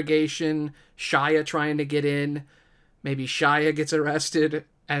 interrogation, Shia trying to get in, like Shia gets arrested,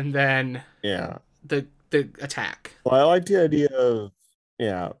 and then the attack. Well, I like the idea of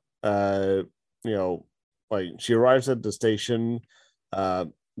like she arrives at the station.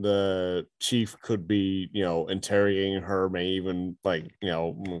 The chief could be, interrogating her, may even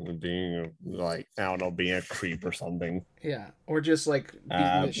being like, I don't know, being a creep or something. Yeah, or just like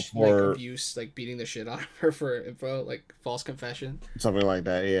beating abuse, like beating the shit out of her for info, like false confession, something like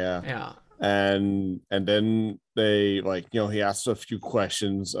that. Yeah. Yeah. And then they he asks a few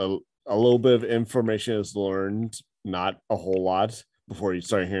questions. A little bit of information is learned, not a whole lot, before you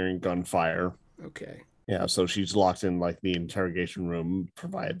start hearing gunfire. Okay. Yeah, so she's locked in the interrogation room,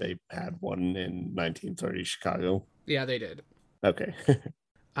 provided they had one in 1930 Chicago. Yeah, they did. Okay.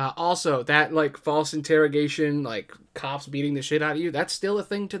 Also, that false interrogation, cops beating the shit out of you, that's still a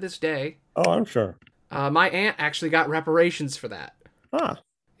thing to this day. Oh, I'm sure. My aunt actually got reparations for that. Ah.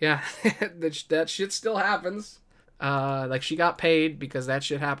 Yeah, that shit still happens. She got paid because that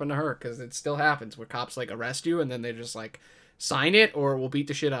shit happened to her, because it still happens where cops arrest you and then they just sign it or we'll beat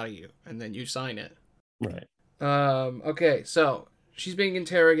the shit out of you, and then you sign it. Right. Okay, so she's being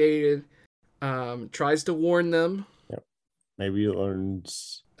interrogated, tries to warn them. Yep. Maybe he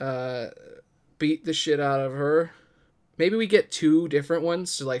learns. Beat the shit out of her. Maybe we get two different ones.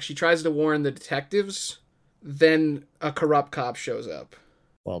 So, like, she tries to warn the detectives, then a corrupt cop shows up.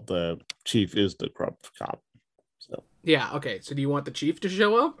 Well, the chief is the corrupt cop. So Yeah, okay. So do you want the chief to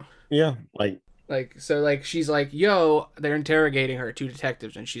show up? yeah, like She's like, yo, they're interrogating her, two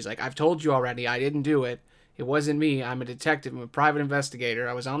detectives, and she's like, I've told you already, I didn't do it. It wasn't me. I'm a detective. I'm a private investigator.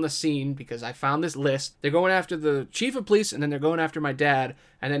 I was on the scene because I found this list. They're going after the chief of police, and then they're going after my dad,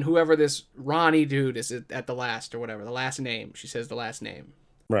 and then whoever this Ronnie dude is at the last, or whatever, the last name. She says the last name.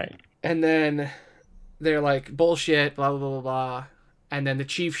 right. And then they're like, bullshit, blah, blah, blah, blah, blah. And then the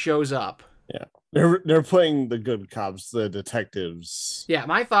chief shows up. Yeah. They're playing the good cops, the detectives. Yeah,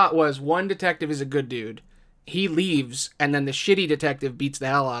 my thought was one detective is a good dude. He leaves, and then the shitty detective beats the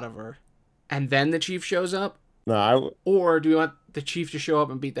hell out of her. And then the chief shows up? No, Or do we want the chief to show up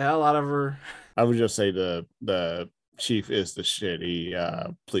and beat the hell out of her? I would just say the chief is the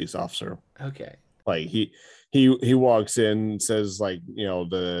shitty police officer. Okay. Like he walks in, says like,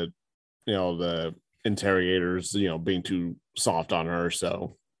 the interrogators, being too soft on her,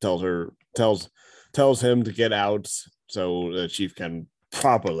 so tells him to get out so the chief can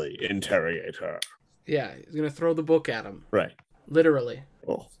properly interrogate her. Yeah, he's going to throw the book at him. Right. Literally.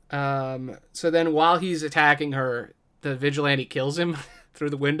 Oh. So then while he's attacking her, the vigilante kills him through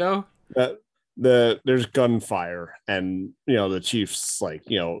the window. There's gunfire, and the chief's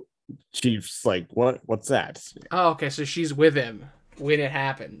like, what's that? Oh, okay, so she's with him when it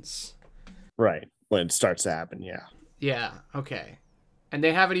happens. Right. When it starts to happen, yeah. Yeah, okay. And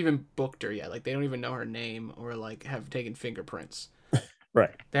they haven't even booked her yet. Like, they don't even know her name or, like, have taken fingerprints.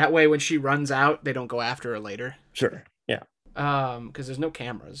 Right. That way, when she runs out, they don't go after her later. Sure. Yeah. Because there's no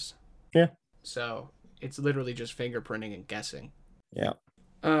cameras. Yeah. So it's literally just fingerprinting and guessing. Yeah.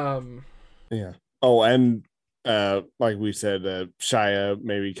 Yeah. Oh, and like we said, Shia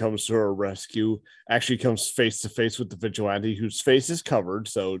maybe comes to her rescue, actually comes face to face with the vigilante whose face is covered,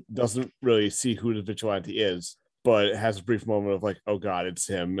 so doesn't really see who the vigilante is, but has a brief moment of like, oh god, it's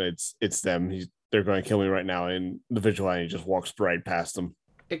him, it's them, they're going to kill me right now, and the vigilante just walks right past them.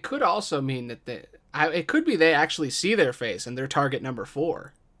 It could also mean that it could be they actually see their face and they're target number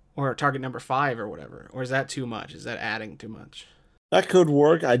 4 or target number 5 or whatever. Or is that too much? Is that adding too much? That could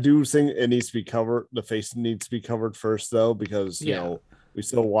work. I do think it needs to be covered. The face needs to be covered first, though, because we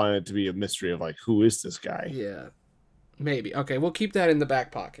still want it to be a mystery of like, who is this guy? Yeah, maybe. Okay, we'll keep that in the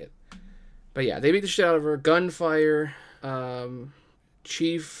back pocket. But yeah, they beat the shit out of her. Gunfire.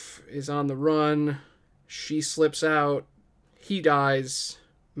 Chief is on the run. She slips out. He dies.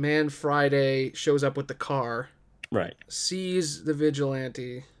 Man Friday shows up with the car. Right. Sees the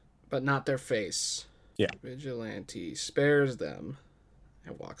vigilante, but not their face. Yeah. Vigilante spares them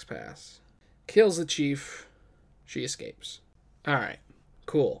and walks past. Kills the chief. She escapes. All right.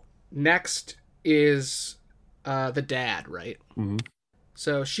 Cool. Next is the dad, right? Mm-hmm.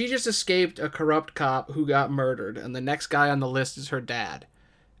 So she just escaped a corrupt cop who got murdered, and the next guy on the list is her dad.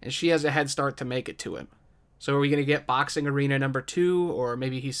 And she has a head start to make it to him. So are we going to get boxing arena number 2, or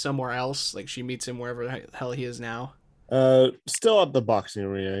maybe he's somewhere else? Like she meets him wherever the hell he is now? Still at the boxing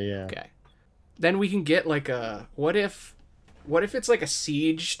arena, yeah. Okay. Then we can get like a what if it's like a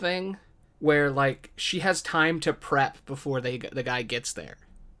siege thing where like she has time to prep before the guy gets there.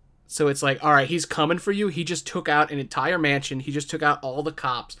 So it's like, all right, he's coming for you. He just took out an entire mansion. He just took out all the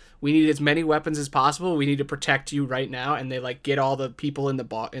cops. We need as many weapons as possible. We need to protect you right now. And they like get all the people in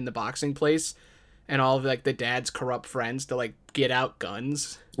the boxing place and all of like the dad's corrupt friends to like get out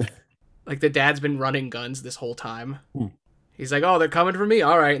guns. Like the dad's been running guns this whole time. He's like, oh, they're coming for me?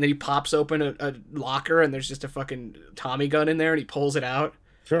 All right. And then he pops open a locker and there's just a fucking Tommy gun in there and he pulls it out.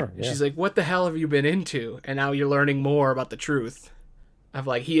 Sure. And she's like, what the hell have you been into? And now you're learning more about the truth of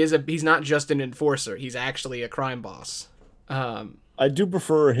like, he's not just an enforcer. He's actually a crime boss. I do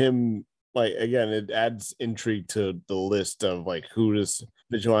prefer him. Like, again, it adds intrigue to the list of like who this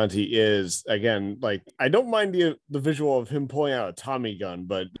vigilante is. Again, like I don't mind the visual of him pulling out a Tommy gun,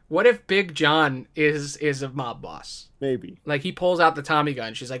 but what if Big John is a mob boss? Maybe. Like he pulls out the Tommy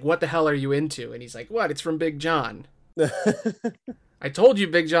gun. She's like, what the hell are you into? And he's like, what? It's from Big John. I told you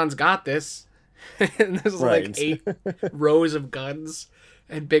Big John's got this. And there's right. Like 8 rows of guns.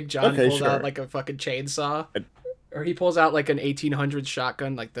 And Big John pulls out like a fucking chainsaw. Or he pulls out like an 1800s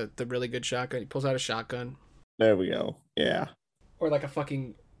shotgun, like the really good shotgun. He pulls out a shotgun. There we go. Yeah. Or like a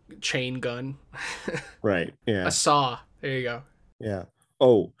fucking chain gun. Right. Yeah. A saw. There you go. Yeah.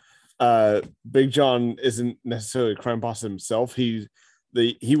 Oh, Big John isn't necessarily a crime boss himself. He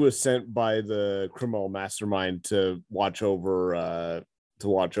was sent by the criminal mastermind to watch over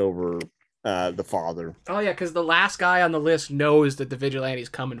The father. Oh yeah, because the last guy on the list knows that the vigilante's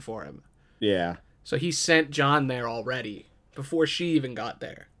coming for him. Yeah. So he sent John there already before she even got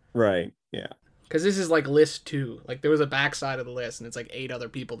there. Right. Yeah. Because this is like list 2. Like there was a backside of the list, and it's like 8 other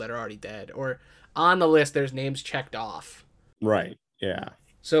people that are already dead. Or on the list, there's names checked off. Right. Yeah.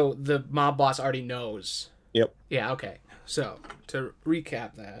 So the mob boss already knows. Yep. Yeah. Okay. So to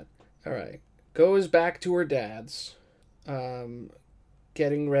recap that, all right, goes back to her dad's,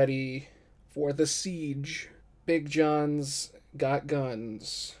 getting ready for the siege. Big John's got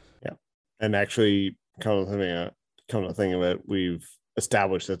guns. Yeah. And actually, come to think of it, we've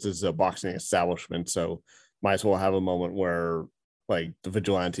established that this is a boxing establishment, so might as well have a moment where like the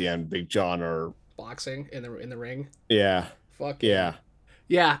vigilante and Big John are Boxing in the ring. yeah. Fuck Yeah.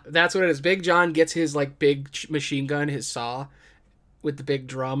 Yeah, that's what it is. Big John gets his like big machine gun, his saw, with the big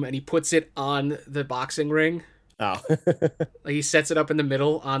drum, and he puts it on the boxing ring. Oh. Like he sets it up in the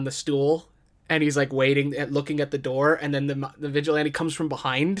middle on the stool, and he's like waiting at looking at the door, and then the vigilante comes from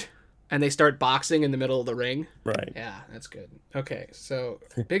behind, and they start boxing in the middle of the ring. Right. Yeah, that's good. Okay, so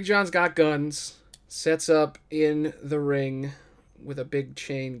Big John's got guns, sets up in the ring with a big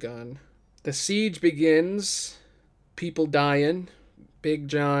chain gun. The siege begins. People dying. Big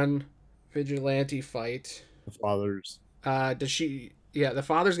John vigilante fight. The father's. Does she? Yeah, the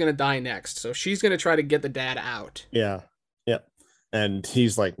father's gonna die next, so she's gonna try to get the dad out. Yeah. Yep. And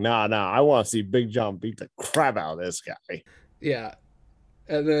he's like, nah, I want to see Big John beat the crap out of this guy. Yeah,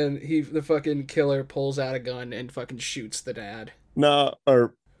 and then the fucking killer pulls out a gun and fucking shoots the dad. No,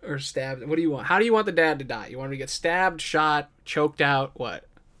 or stabbed. What do you want? How do you want the dad to die? You want him to get stabbed, shot, choked out? What?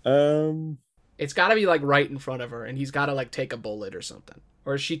 It's got to be like right in front of her, and he's got to like take a bullet or something.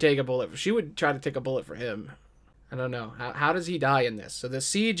 Or she take a bullet? She would try to take a bullet for him. I don't know. How does he die in this? So the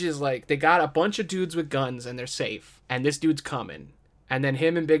siege is like, they got a bunch of dudes with guns, and they're safe. And this dude's coming. And then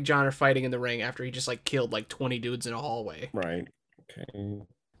him and Big John are fighting in the ring after he just like killed like 20 dudes in a hallway. Right. Okay.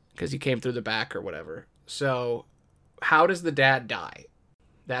 Because he came through the back or whatever. So how does the dad die?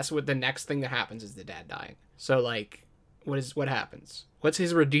 That's what the next thing that happens is the dad dying. So like, what happens? What's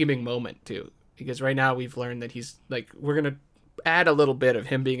his redeeming moment too? Because right now we've learned that he's like, we're gonna add a little bit of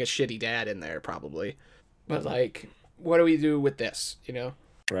him being a shitty dad in there probably. But like, what do we do with this? You know?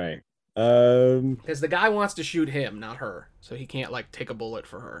 Right. Because the guy wants to shoot him, not her, so he can't like take a bullet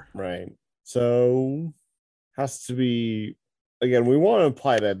for her. Right. So has to be again. We want to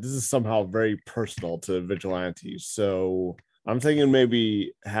imply that this is somehow very personal to vigilantes. So I'm thinking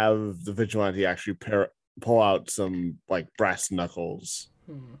maybe have the vigilante actually pull out some like brass knuckles,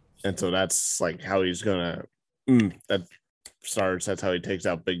 and so that's like how he's gonna. That's how he takes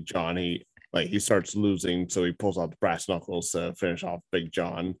out Big John. He starts losing, so he pulls out the brass knuckles to finish off Big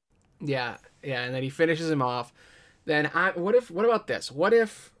John. Yeah, and then he finishes him off. Then what about this? What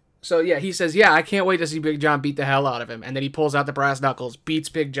if, so yeah, he says, yeah, I can't wait to see Big John beat the hell out of him. And then he pulls out the brass knuckles, beats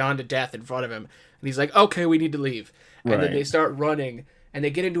Big John to death in front of him. And he's like, okay, we need to leave. And then they start running, and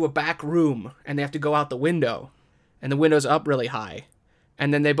they get into a back room, and they have to go out the window. And the window's up really high.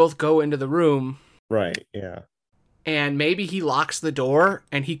 And then they both go into the room. Right, yeah. And maybe he locks the door,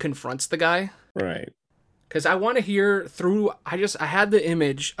 and he confronts the guy. Right. Because I want to hear through, I had the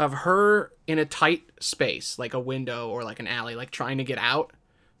image of her in a tight space, like a window or like an alley, like trying to get out,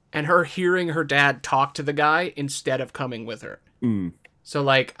 and her hearing her dad talk to the guy instead of coming with her. So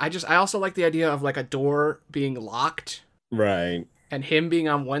like, I also like the idea of like a door being locked. Right. And him being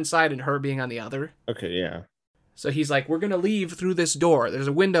on one side and her being on the other. Okay, yeah. So he's like, we're going to leave through this door. There's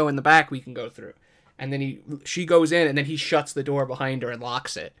a window in the back we can go through. And then she goes in, and then he shuts the door behind her and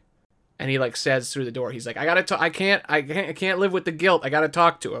locks it. And he like says through the door, he's like, I can't live with the guilt. I gotta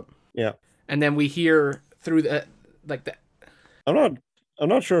talk to him. Yeah. And then we hear through the like that. I'm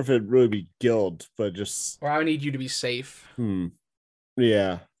not sure if it'd really be guilt, but just. Or I need you to be safe.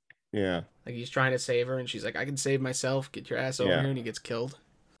 Yeah. Yeah. Like he's trying to save her, and she's like, I can save myself. Get your ass over here, and he gets killed.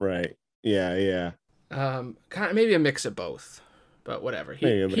 Right. Yeah. Yeah. Kind of maybe a mix of both, but whatever.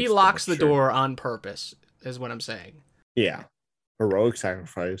 He locks the door on purpose, is what I'm saying. Yeah. Heroic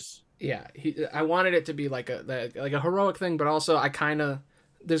sacrifice. Yeah, I wanted it to be like a heroic thing, but also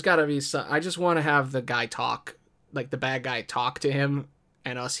there's got to be some. I just want to have the guy talk, like the bad guy talk to him,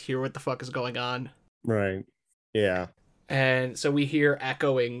 and us hear what the fuck is going on. Right. Yeah. And so we hear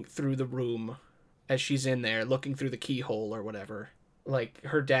echoing through the room as she's in there looking through the keyhole or whatever, like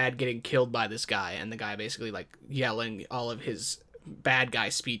her dad getting killed by this guy, and the guy basically like yelling all of his bad guy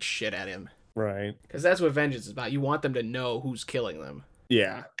speech shit at him. Right. Because that's what vengeance is about. You want them to know who's killing them.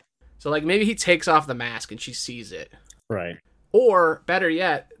 Yeah. So, like, maybe he takes off the mask and she sees it. Right. Or, better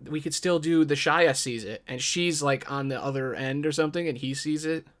yet, we could still do the Shia sees it, and she's, like, on the other end or something, and he sees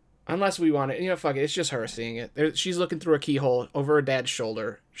it. Unless we want it, fuck it. It's just her seeing it. She's looking through a keyhole over her dad's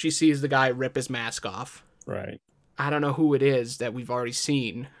shoulder. She sees the guy rip his mask off. Right. I don't know who it is that we've already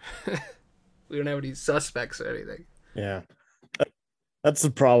seen. We don't have any suspects or anything. Yeah. That's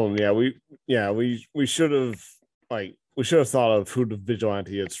the problem. We should have thought of who the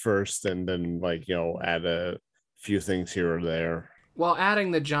vigilante is first, and then add a few things here or there. Well,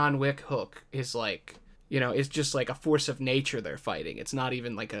 adding the John Wick hook is it's just like a force of nature they're fighting. It's not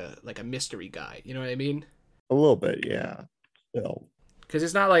even like a mystery guy. You know what I mean? A little bit, yeah. Still. Because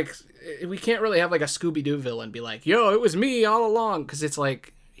it's not like we can't really have like a Scooby-Doo villain be like, "Yo, it was me all along." Because it's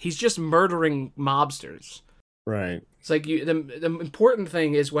like he's just murdering mobsters. Right. It's like the important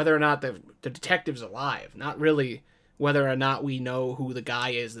thing is whether or not the detective's alive, not really whether or not we know who the guy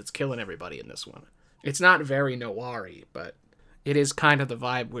is that's killing everybody in this one. It's not very noir-y, but it is kind of the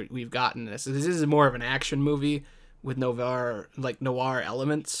vibe we've gotten in this. This is more of an action movie with noir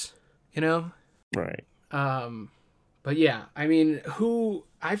elements, Right. But yeah, I mean,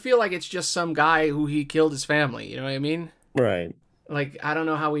 I feel like it's just some guy who he killed his family, you know what I mean? Right. Like, I don't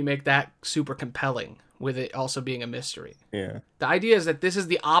know how we make that super compelling with it also being a mystery. Yeah. The idea is that this is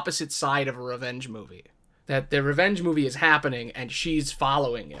the opposite side of a revenge movie. That the revenge movie is happening and she's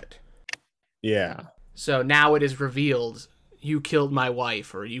following it. Yeah. So now it is revealed, you killed my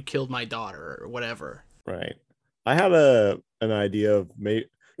wife or you killed my daughter or whatever. Right. I had an idea of maybe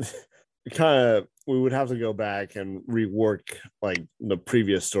we would have to go back and rework like the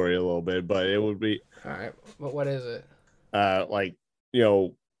previous story a little bit, but it would be all right. What is it?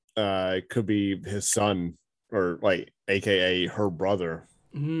 It could be his son or AKA her brother.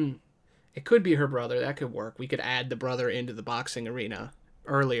 Mm-hmm. It could be her brother. That could work. We could add the brother into the boxing arena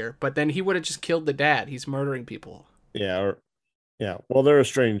earlier, but then he would have just killed the dad. He's murdering people. Yeah. Well, they're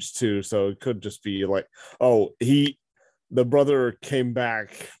estranged too, so it could just be like, the brother came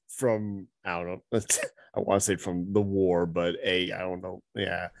back from, I don't know. I want to say from the war, but I don't know.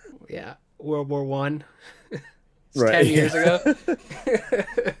 Yeah. Yeah. World War One. Right. 10 years ago.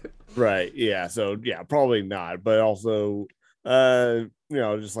 Right. Yeah. So yeah, probably not. But also,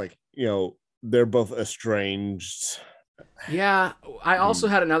 just they're both estranged. Yeah. I also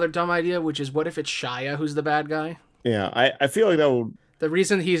had another dumb idea, which is what if it's Shia who's the bad guy? Yeah. I feel like that would. The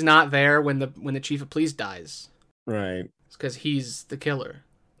reason he's not there when the chief of police dies. Right. It's because he's the killer.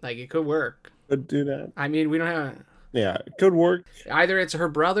 Like, it could work. Could do that. I mean, we don't have. Yeah, it could work. Either it's her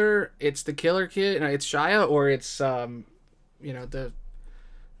brother, it's the killer kid, it's Shia, or it's the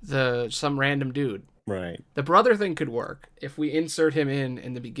some random dude. Right. The brother thing could work if we insert him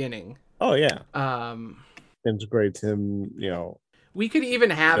in the beginning. Oh yeah. Integrate him. We could even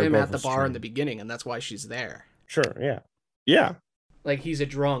have him at the bar in the beginning, and that's why she's there. Sure. Yeah. Yeah. Like he's a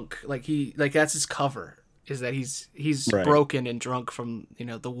drunk. Like that's his cover. Is that he's right. broken and drunk from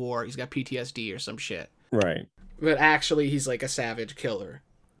the war. He's got PTSD or some shit. Right. But actually, he's like a savage killer.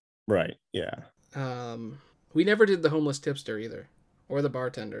 Right. Yeah. We never did the homeless tipster either, or the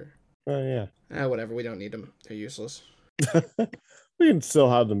bartender. Oh yeah. Whatever. We don't need them. They're useless. We can still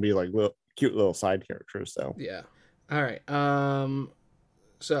have them be like cute little side characters, though. Yeah. All right.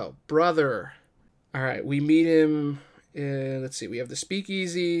 So brother. All right. We meet him. Let's see. We have the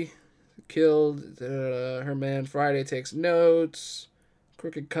speakeasy. Killed. Her man Friday takes notes.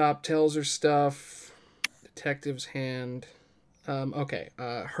 Crooked cop tells her stuff. Detective's hand. Okay.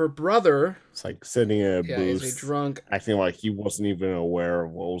 Her brother. It's like sitting in a booth. He's a drunk. Acting like he wasn't even aware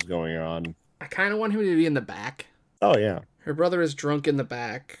of what was going on. I kind of want him to be in the back. Oh, yeah. Her brother is drunk in the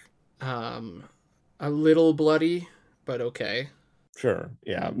back. A little bloody, but okay. Sure.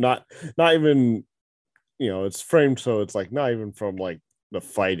 Yeah. Not even, it's framed so it's like not even from like the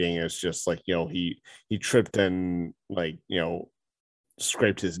fighting. It's just like, he tripped and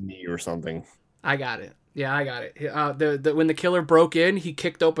scraped his knee or something. I got it. Yeah, I got it. When the killer broke in, he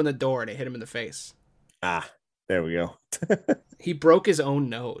kicked open the door and it hit him in the face. Ah, there we go. He broke his own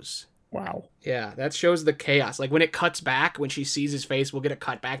nose. Wow. Yeah, that shows the chaos. Like when it cuts back, when she sees his face, we'll get a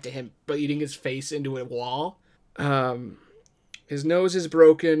cut back to him beating his face into a wall. His nose is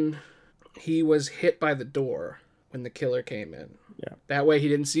broken. He was hit by the door when the killer came in. Yeah. That way he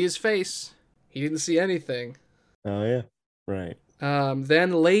didn't see his face. He didn't see anything. Oh, yeah. Right.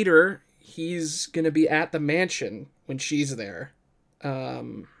 Then later, he's going to be at the mansion when she's there.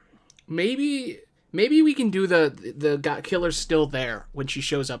 Maybe we can do the killer's still there when she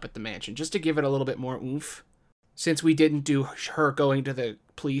shows up at the mansion, just to give it a little bit more oomph. Since we didn't do her going to the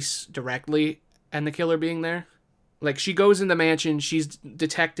police directly and the killer being there. Like, she goes in the mansion, she's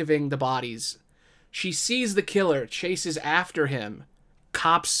detectiving the bodies. She sees the killer, chases after him.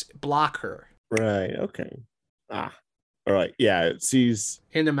 Cops block her. Right, okay. Ah. All right. Yeah. It sees.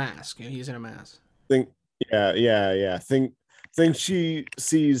 In the mask. He's in a mask. Think. Yeah. Yeah. Yeah. Think she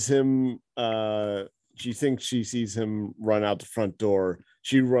sees him. She thinks she sees him run out the front door.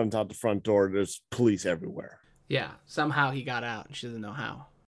 She runs out the front door. There's police everywhere. Yeah. Somehow he got out and she doesn't know how.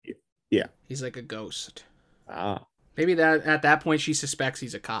 Yeah. He's like a ghost. Ah. Maybe that at that point she suspects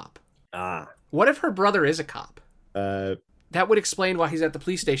he's a cop. Ah. What if her brother is a cop? Uh. That would explain why he's at the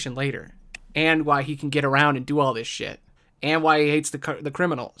police station later, and why he can get around and do all this shit, and why he hates the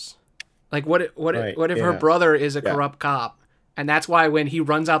criminals. Like, what if her brother is a corrupt cop, and that's why when he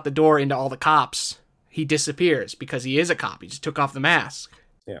runs out the door into all the cops, he disappears because he is a cop. He just took off the mask.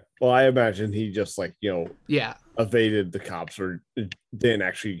 Yeah. Well, I imagine he just like yeah, evaded the cops or didn't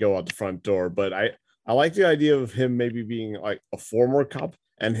actually go out the front door. But I like the idea of him maybe being like a former cop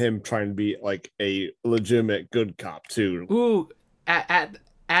and him trying to be like a legitimate good cop too. Ooh, at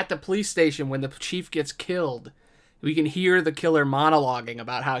the police station when the chief gets killed, we can hear the killer monologuing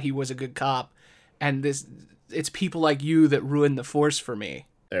about how he was a good cop, and it's people like you that ruined the force for me.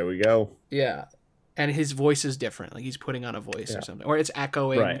 There we go. Yeah. And his voice is different, like he's putting on a voice or something, or it's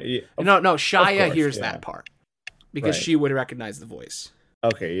echoing. Right. Yeah. No, Shia hears that part because she would recognize the voice.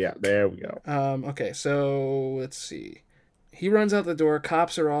 Okay, yeah, there we go. Okay, so let's see. He runs out the door.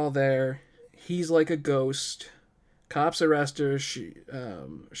 Cops are all there. He's like a ghost. Cops arrest her.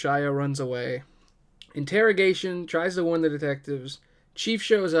 Shia runs away. Interrogation, tries to warn the detectives. Chief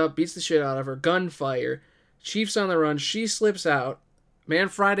shows up, beats the shit out of her. Gunfire. Chief's on the run. She slips out. Man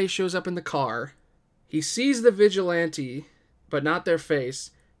Friday shows up in the car. He sees the vigilante, but not their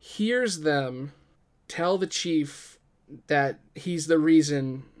face. Hears them tell the chief that he's the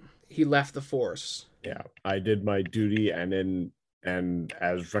reason he left the force. Yeah, I did my duty, and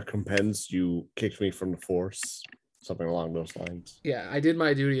as recompense, you kicked me from the force. Something along those lines. Yeah, I did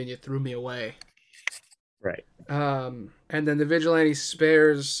my duty and you threw me away. Right. And then the vigilante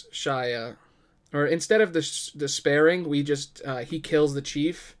spares Shia. Or instead of the sparing, he kills the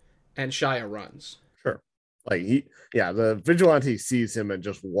chief and Shia runs. Sure. Like the vigilante sees him and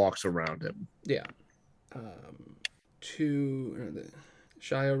just walks around him. Yeah.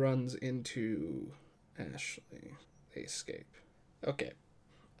 Shia runs into Ashley. They escape. Okay.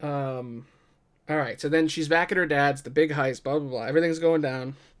 All right, so then she's back at her dad's, the big heist, blah, blah, blah. Everything's going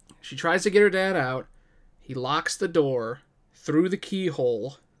down. She tries to get her dad out. He locks the door through the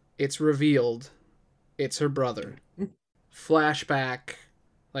keyhole. It's revealed. It's her brother. Flashback,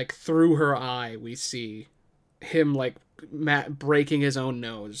 like through her eye, we see him like breaking his own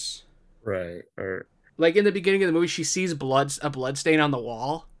nose. Right. Like in the beginning of the movie, she sees a blood stain on the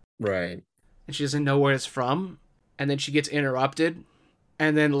wall. Right. And she doesn't know where it's from. And then she gets interrupted.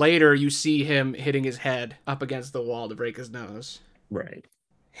 And then later you see him hitting his head up against the wall to break his nose. Right.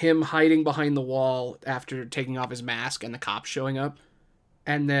 Him hiding behind the wall after taking off his mask and the cops showing up.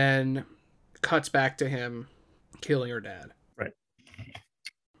 And then cuts back to him killing her dad. Right.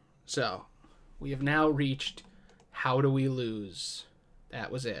 So, we have now reached How Do We Lose?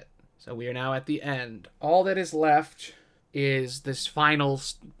 That was it. So we are now at the end. All that is left is this final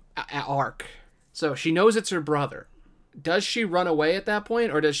arc. So she knows it's her brother. Does she run away at that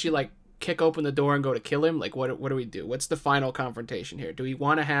point, or does she like kick open the door and go to kill him? Like, what do we do? What's the final confrontation here? Do we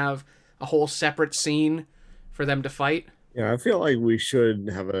want to have a whole separate scene for them to fight? Yeah, I feel like we should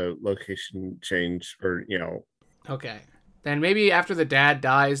have a location change, or Okay, then maybe after the dad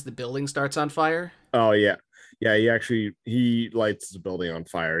dies, the building starts on fire. Oh yeah, yeah. He lights the building on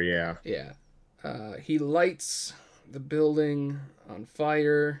fire. Yeah. Yeah. He lights the building on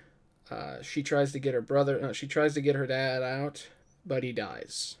fire. She tries to get her brother. She tries to get her dad out, but he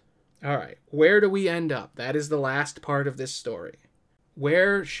dies. All right. Where do we end up? That is the last part of this story.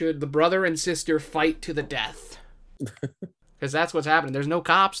 Where should the brother and sister fight to the death? Because that's what's happening. There's no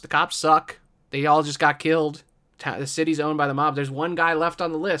cops. The cops suck. They all just got killed. The city's owned by the mob. There's one guy left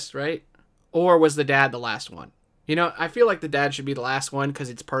on the list, right? Or was the dad the last one? I feel like the dad should be the last one because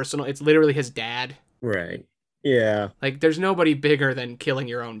it's personal. It's literally his dad. Right. Yeah. Like, there's nobody bigger than killing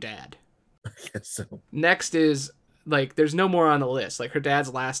your own dad. I guess so. Next is, like, there's no more on the list. Like, her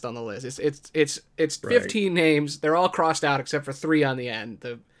dad's last on the list. It's 15 names. They're all crossed out except for 3 on the end.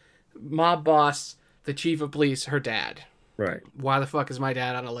 The mob boss, the chief of police, her dad. Right. Why the fuck is my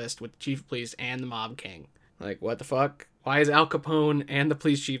dad on a list with the chief of police and the mob king? Like, what the fuck? Why is Al Capone and the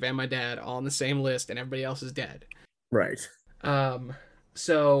police chief and my dad all on the same list and everybody else is dead? Right.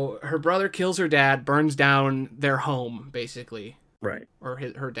 So her brother kills her dad, burns down their home, basically. Right. Or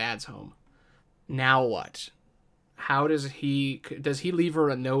her dad's home. Now what? How does he leave her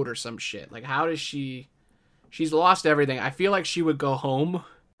a note or some shit? Like, how does she's lost everything. I feel like she would go home.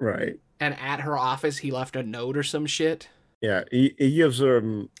 Right. and at her office he left a note or some shit. Yeah, he gives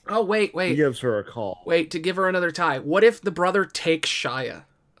her. Oh, wait. He gives her a call. Wait, to give her another tie. What if the brother takes Shia?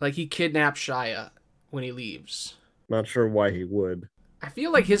 Like, he kidnaps Shia when he leaves. Not sure why he would. I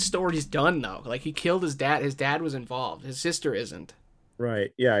feel like his story's done, though. Like, he killed his dad. His dad was involved. His sister isn't.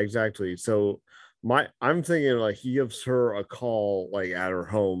 Right. Yeah, exactly. So I'm thinking like he gives her a call like at her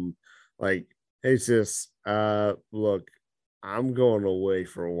home, like, hey sis, look, I'm going away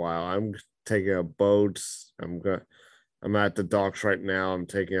for a while. I'm taking a boat. I'm at the docks right now. I'm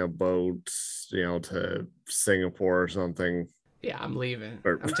taking a boat, to Singapore or something. Yeah, I'm leaving.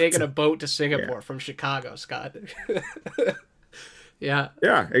 I'm taking a boat to Singapore Yeah. from Chicago, Scott. Yeah.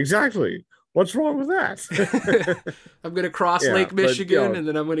 Yeah, exactly. What's wrong with that? I'm going to cross Yeah, Lake but, Michigan, and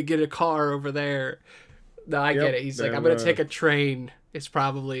then I'm going to get a car over there. No, I get it. He's like, I'm going to take a train. It's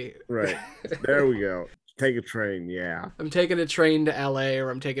probably... Right. There we go. Take a train, yeah. I'm taking a train to LA, or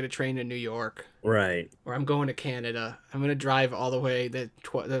I'm taking a train to New York, Right. or I'm going to Canada. I'm going to drive all the way the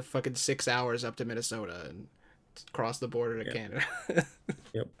fucking 6 hours up to Minnesota and cross the border to Canada.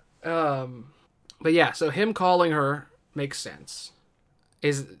 Yep. But yeah, so him calling her makes sense.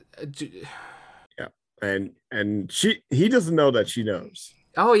 Yeah. And he doesn't know that she knows.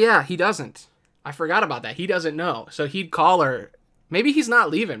 Oh yeah, he doesn't. I forgot about that. He doesn't know. So he'd call her. Maybe he's not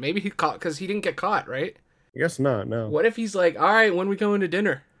leaving. Maybe he'd call because he didn't get caught, right? I guess not, no. What if he's like, all right, when we going to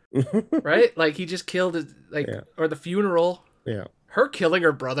dinner? Right? Like he just killed his, or the funeral. Yeah. Her killing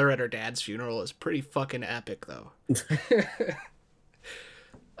her brother at her dad's funeral is pretty fucking epic, though.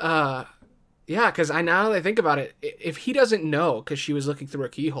 Yeah, because now that I think about it, if he doesn't know because she was looking through a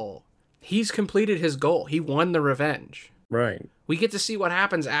keyhole, he's completed his goal. He won the revenge. Right. We get to see what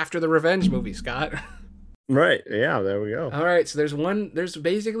happens after the revenge movie, Scott. Right. Yeah, there we go. All right, so there's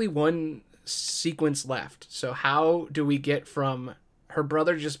basically one sequence left. So how do we get from her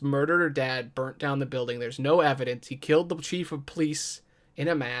brother just murdered her dad, burnt down the building, there's no evidence, he killed the chief of police in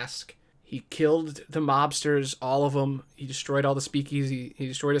a mask, he killed the mobsters, all of them, he destroyed all the speakeasy, he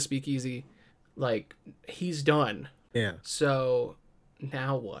destroyed a speakeasy, like, he's done. Yeah. So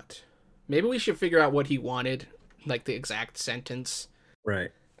now what? Maybe we should figure out what he wanted, like the exact sentence.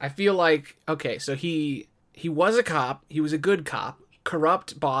 Right. I feel like, okay, so he was a cop, he was a good cop,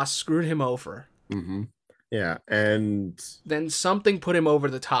 corrupt boss screwed him over. Mm-hmm. Yeah, and then something put him over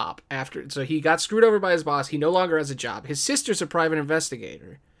the top after. So he got screwed over by his boss. He no longer has a job. His sister's a private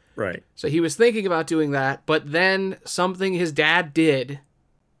investigator. Right. So he was thinking about doing that, but then something his dad did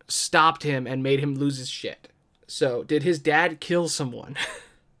stopped him and made him lose his shit. So did his dad kill someone?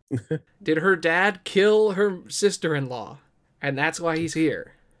 Did her dad kill her sister-in-law? And that's why he's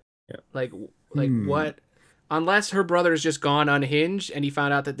here. Yeah. Like what? Unless her brother's just gone unhinged and he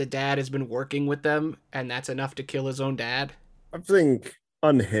found out that the dad has been working with them and that's enough to kill his own dad. I think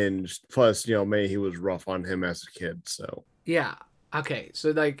unhinged. Plus, maybe he was rough on him as a kid, so. Yeah. Okay.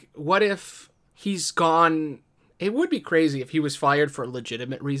 So, like, what if he's gone? It would be crazy if he was fired for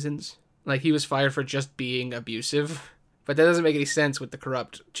legitimate reasons. Like, he was fired for just being abusive. But that doesn't make any sense with the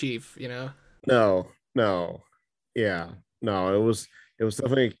corrupt chief, No. Yeah. No, it was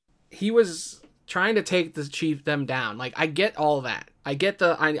definitely. He was trying to take them down. Like, I get all that. I get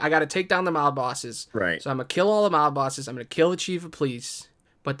I got to take down the mob bosses. Right. So I'm going to kill all the mob bosses. I'm going to kill the chief of police.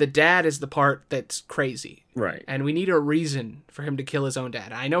 But the dad is the part that's crazy. Right. And we need a reason for him to kill his own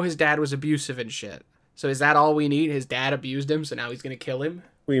dad. I know his dad was abusive and shit. So is that all we need? His dad abused him, so now he's going to kill him?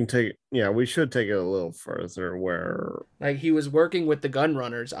 We should take it a little further where. Like, he was working with the gun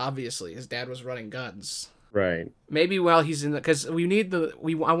runners, obviously. His dad was running guns. Right. Maybe while he's in because I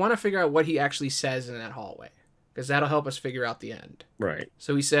want to figure out what he actually says in that hallway, because that'll help us figure out the end. Right.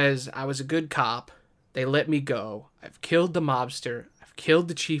 So he says, I was a good cop. They let me go. I've killed the mobster. I've killed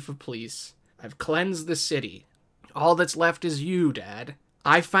the chief of police. I've cleansed the city. All that's left is you, Dad.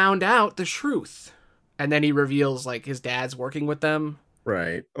 I found out the truth. And then he reveals, like, his dad's working with them.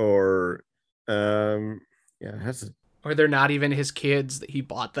 Right. Or, yeah, or they're not even his kids, that he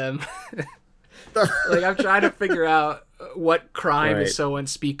bought them. Like, I'm trying to figure out what crime is so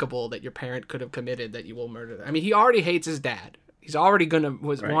unspeakable that your parent could have committed that you will murder them. I mean, he already hates his dad. He's already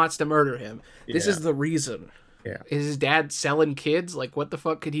wants to murder him. This is the reason. Yeah. Is his dad selling kids? Like, what the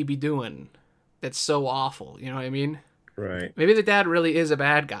fuck could he be doing that's so awful? You know what I mean? Right. Maybe the dad really is a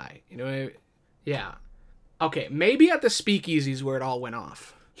bad guy. You know what I mean? Yeah. Okay, maybe at the speakeasy is where it all went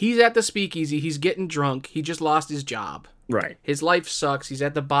off. He's at the speakeasy. He's getting drunk. He just lost his job. Right. His life sucks. He's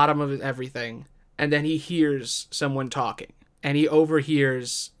at the bottom of everything. And then he hears someone talking. And he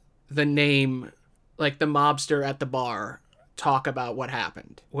overhears the name, like the mobster at the bar, talk about what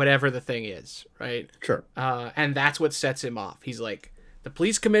happened. Whatever the thing is, right? Sure. And that's what sets him off. He's like, The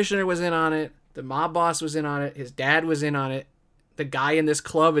police commissioner was in on it. The mob boss was in on it. His dad was in on it. The guy in this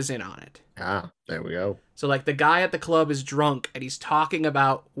club is in on it. Ah, there we go. So like the guy at the club is drunk and he's talking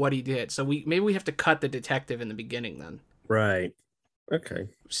about what he did. So maybe we have to cut the detective in the beginning then. Right. Okay.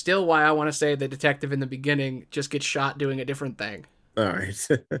 Still why I want to say the detective in the beginning just gets shot doing a different thing. All right.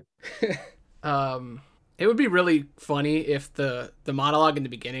 It would be really funny if the monologue in the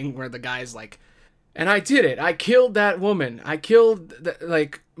beginning where the guy's like, and I did it. I killed that woman. I killed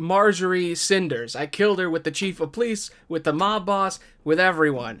Marjorie Cinders. I killed her with the chief of police, with the mob boss, with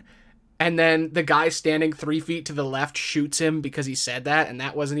everyone. And then the guy standing 3 feet to the left shoots him because he said that, and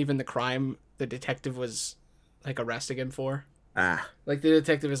that wasn't even the crime the detective was like arresting him for. Ah. Like the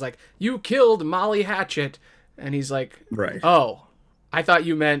detective is like, you killed Molly Hatchet, and he's like, right. Oh, I thought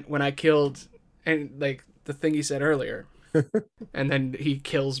you meant when I killed, and like the thing he said earlier. And then he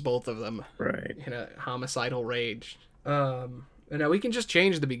kills both of them. Right. In a homicidal rage. And now we can just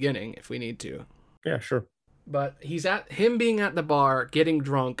change the beginning if we need to. Yeah, sure. But he's him being at the bar, getting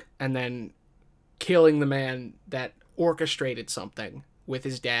drunk, and then killing the man that orchestrated something with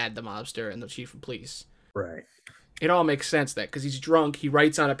his dad, the mobster, and the chief of police. Right. It all makes sense that because he's drunk, he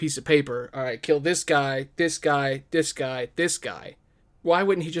writes on a piece of paper, all right, kill this guy, this guy, this guy, this guy. Why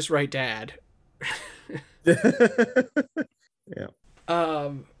wouldn't he just write dad? Yeah.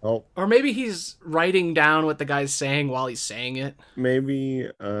 Or maybe he's writing down what the guy's saying while he's saying it. Maybe.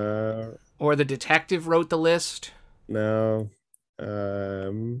 Or the detective wrote the list. No.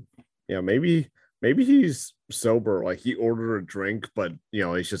 Yeah. Maybe he's sober. Like he ordered a drink, but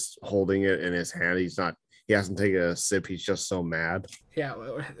he's just holding it in his hand. He hasn't taken a sip. He's just so mad. Yeah.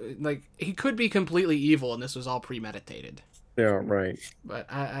 Like he could be completely evil, and this was all premeditated. Yeah. Right. But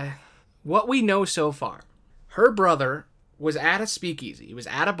what we know so far, her brother was at a speakeasy. He was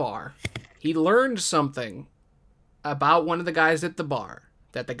at a bar. He learned something about one of the guys at the bar.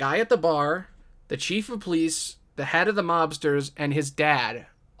 That the guy at the bar, the chief of police, the head of the mobsters, and his dad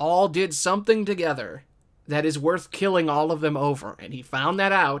all did something together that is worth killing all of them over. And he found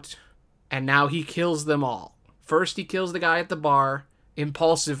that out, and now he kills them all. First, he kills the guy at the bar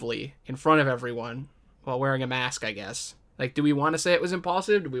impulsively in front of everyone while wearing a mask, I guess. Like, do we want to say it was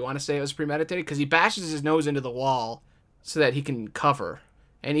impulsive? Do we want to say it was premeditated? Because he bashes his nose into the wall so that he can cover.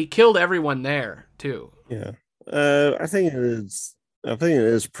 And he killed everyone there, too. Yeah. I think it is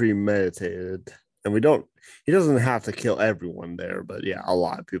premeditated. And he doesn't have to kill everyone there, but yeah, a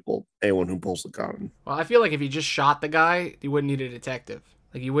lot of people, anyone who pulls the gun. Well, I feel like if he just shot the guy, you wouldn't need a detective.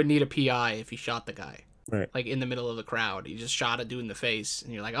 Like, you wouldn't need a PI if he shot the guy. Right. Like, in the middle of the crowd. He just shot a dude in the face,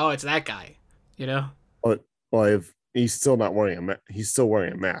 and you're like, oh, it's that guy. You know? Well, if he's still not wearing he's still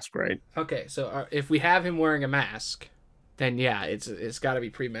wearing a mask, right? Okay, so if we have him wearing a mask, then yeah, it's got to be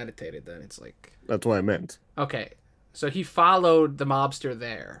premeditated. Then it's like that's what I meant. Okay, so he followed the mobster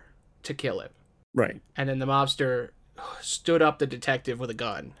there to kill him, right? And then the mobster stood up the detective with a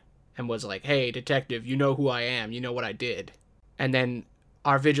gun and was like, "Hey, detective, you know who I am. You know what I did." And then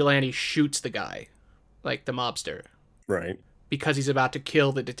our vigilante shoots the guy, like the mobster, right? Because he's about to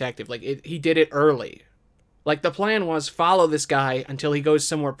kill the detective. Like he did it early. Like, the plan was follow this guy until he goes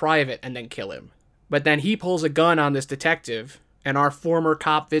somewhere private and then kill him. But then he pulls a gun on this detective, and our former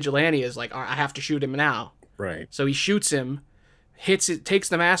cop vigilante is like, I have to shoot him now. Right. So he shoots him, takes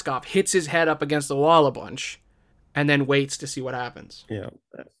the mask off, hits his head up against the wall a bunch, and then waits to see what happens. Yeah.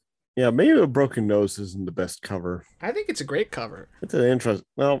 Yeah, maybe a broken nose isn't the best cover. I think it's a great cover. It's an interest.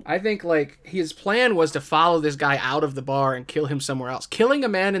 Well, I think, like, his plan was to follow this guy out of the bar and kill him somewhere else. Killing a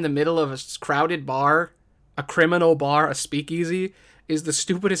man in the middle of a crowded bar, a criminal bar, a speakeasy, is the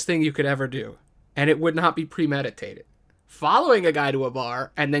stupidest thing you could ever do. And it would not be premeditated. Following a guy to a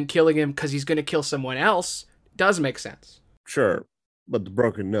bar and then killing him because he's going to kill someone else does make sense. Sure, but the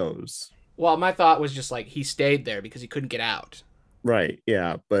broken nose. Well, my thought was just like he stayed there because he couldn't get out. Right,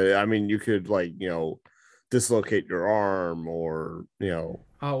 yeah. But, I mean, you could, like, dislocate your arm or,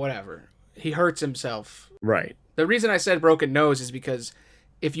 Oh, whatever. He hurts himself. Right. The reason I said broken nose is because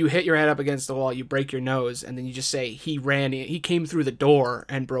if you hit your head up against the wall, you break your nose, and then you just say, he came through the door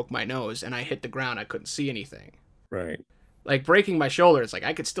and broke my nose, and I hit the ground, I couldn't see anything. Right. Like, breaking my shoulder, it's like,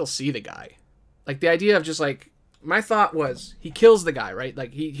 I could still see the guy. Like, the idea of just, like, my thought was, he kills the guy, right?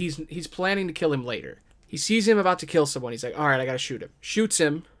 Like, he's planning to kill him later. He sees him about to kill someone, he's like, alright, I gotta shoot him. Shoots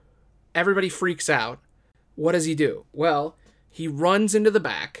him, everybody freaks out. What does he do? Well, he runs into the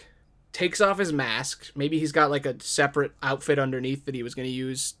back, takes off his mask. Maybe he's got like a separate outfit underneath that he was going to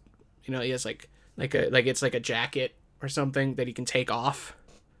use. He has like it's like a jacket or something that he can take off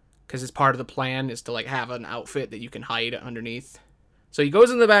because it's part of the plan is to like have an outfit that you can hide underneath. So he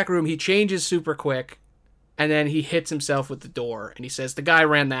goes in the back room. He changes super quick, and then he hits himself with the door, and he says, the guy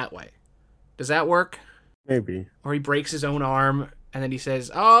ran that way. Does that work? Maybe. Or he breaks his own arm, and then he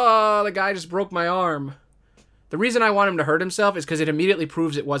says, oh, the guy just broke my arm. The reason I want him to hurt himself is because it immediately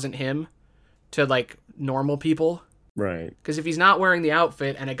proves it wasn't him to, like, normal people. Right. Because if he's not wearing the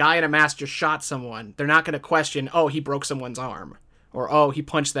outfit and a guy in a mask just shot someone, they're not going to question, oh, he broke someone's arm. Or, oh, he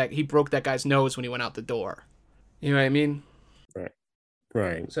broke that guy's nose when he went out the door. You know what I mean? Right.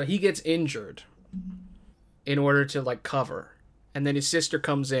 Right. So he gets injured in order to, like, cover. And then his sister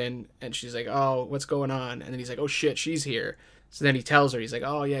comes in, and she's like, oh, what's going on? And then he's like, oh, shit, she's here. So then he tells her, he's like,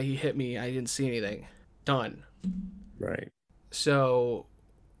 oh, yeah, he hit me. I didn't see anything. Done. Right. So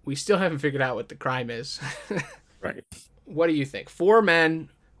we still haven't figured out what the crime is. Right. What do you think? 4 men,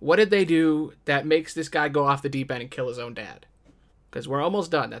 what did they do that makes this guy go off the deep end and kill his own dad? Because we're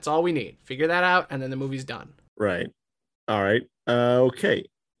almost done. That's all we need. Figure that out, and then the movie's done. Right. All right. Okay.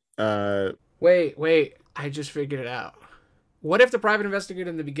 Wait. I just figured it out. What if the private investigator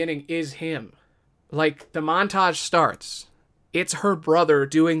in the beginning is him? Like, the montage starts. It's her brother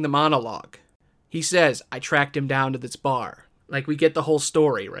doing the monologue. He says, I tracked him down to this bar. Like, we get the whole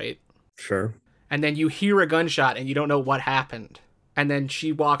story, right? Sure. And then you hear a gunshot and you don't know what happened. And then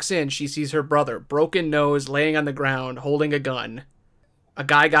she walks in, she sees her brother, broken nose, laying on the ground, holding a gun. A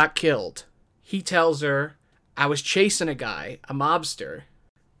guy got killed. He tells her, I was chasing a guy, a mobster.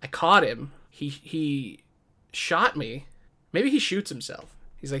 I caught him. He shot me. Maybe he shoots himself.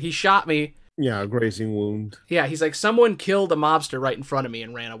 He's like, he shot me. Yeah, a grazing wound. Yeah, he's like, someone killed a mobster right in front of me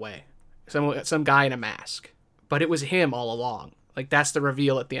and ran away. Some guy in a mask. But it was him all along. Like, that's the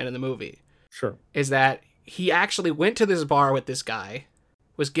reveal at the end of the movie. Sure. Is that he actually went to this bar with this guy,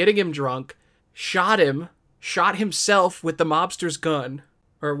 was getting him drunk, shot himself with the mobster's gun,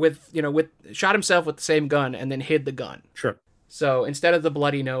 or shot himself with the same gun and then hid the gun. Sure. So instead of the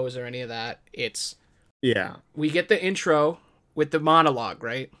bloody nose or any of that, yeah. We get the intro with the monologue,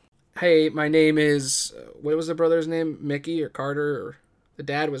 right? Hey, my name is, what was the brother's name? Mickey or Carter? Or the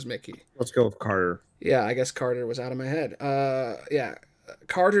dad was Mickey. Let's go with Carter. Yeah, I guess Carter was out of my head. Yeah.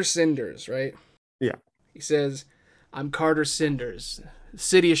 Carter Cinders, right? Yeah. He says, I'm Carter Cinders. The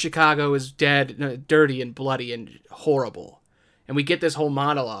city of Chicago is dead, dirty and bloody and horrible. And we get this whole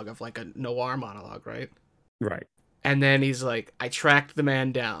monologue of like a noir monologue, right? Right. And then he's like, I tracked the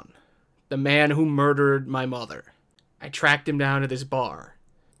man down. The man who murdered my mother. I tracked him down to this bar.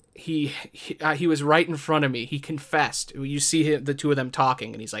 He was right in front of me. He confessed. You see the two of them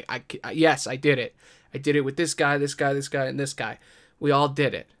talking, and he's like, yes, I did it. I did it with this guy, and this guy. We all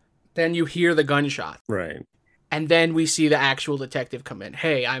did it. Then you hear the gunshot. Right. And then we see the actual detective come in.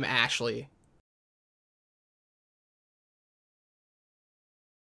 Hey, I'm Ashley.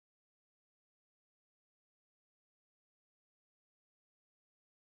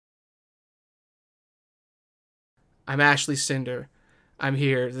 I'm Ashley Cinder. I'm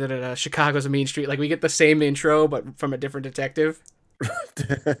here. Chicago's a mean street. Like, we get the same intro, but from a different detective.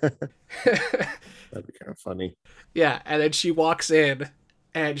 That'd be kind of funny. Yeah, and then she walks in,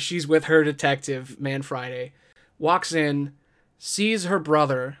 and she's with her detective, Man Friday. Walks in, sees her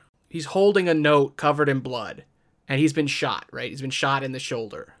brother. He's holding a note covered in blood, and he's been shot, right? He's been shot in the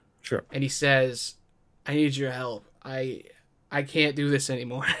shoulder. Sure. And he says, I need your help. I can't do this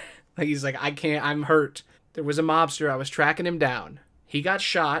anymore. Like, he's like, I can't, I'm hurt. There was a mobster. I was tracking him down. He got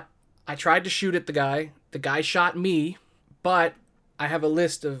shot. I tried to shoot at the guy. The guy shot me, but I have a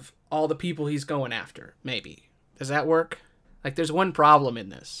list of all the people he's going after. Maybe. Does that work? Like, there's one problem in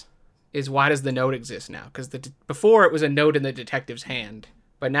this. Is why does the note exist now? Because before it was a note in the detective's hand,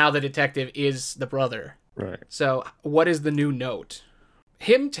 but now the detective is the brother. Right. So what is the new note?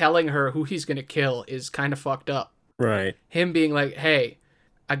 Him telling her who he's going to kill is kind of fucked up. Right. Him being like, hey,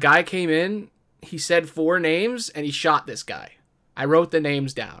 a guy came in, he said 4 names, and he shot this guy. I wrote the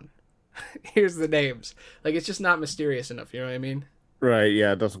names down. Here's the names. Like, it's just not mysterious enough, you know what I mean? Right,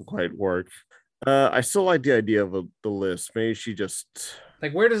 yeah, it doesn't quite work. I still like the idea of the list. Maybe she just...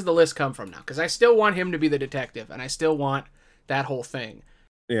 Like, where does the list come from now? Because I still want him to be the detective, and I still want that whole thing.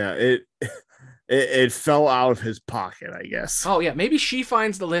 Yeah, it fell out of his pocket, I guess. Oh, yeah, maybe she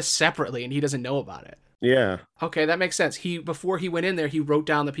finds the list separately, and he doesn't know about it. Yeah. Okay, that makes sense. Before he went in there, he wrote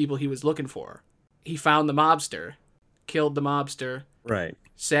down the people he was looking for. He found the mobster, killed the mobster. Right.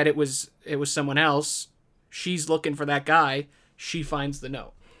 Said it was someone else. She's looking for that guy. She finds the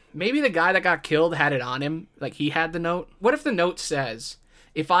note. Maybe the guy that got killed had it on him. Like, he had the note. What if the note says,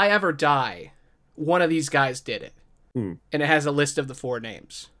 if I ever die, one of these guys did it? And it has a list of the 4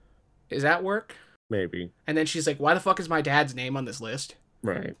 names. Does that work? Maybe. And then she's like, why the fuck is my dad's name on this list?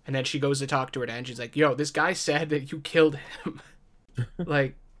 Right. And then she goes to talk to her dad, and she's like, yo, this guy said that you killed him.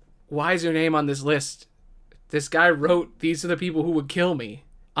 Like, why is your name on this list? This guy wrote, these are the people who would kill me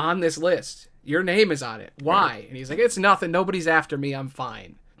on this list. Your name is on it. Why? Right. And he's like, it's nothing. Nobody's after me. I'm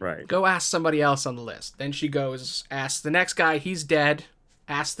fine. Right. Go ask somebody else on the list. Then she goes, ask the next guy. He's dead.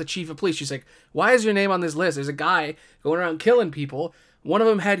 Ask the chief of police. She's like, why is your name on this list? There's a guy going around killing people. One of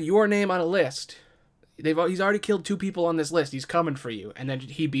them had your name on a list. He's already killed 2 people on this list. He's coming for you. And then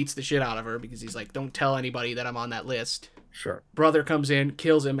he beats the shit out of her because he's like, don't tell anybody that I'm on that list. Sure. Brother comes in,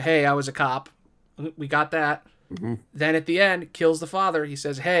 kills him. Hey, I was a cop. We got that. Mm-hmm. Then at the end, kills the father. He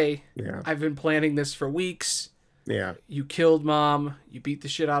says, hey, I've been planning this for weeks. Yeah. You killed mom. You beat the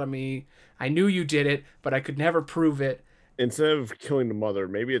shit out of me. I knew you did it, but I could never prove it. Instead of killing the mother,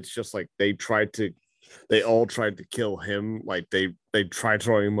 maybe it's just like they all tried to kill him. Like they tried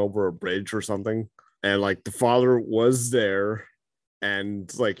throwing him over a bridge or something. And like the father was there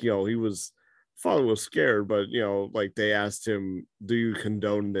and like, father was scared, but like they asked him, do you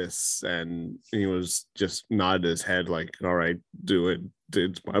condone this? And he was just nodded his head like, all right, do it.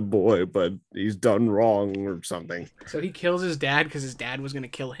 It's my boy, but he's done wrong or something. So he kills his dad because his dad was going to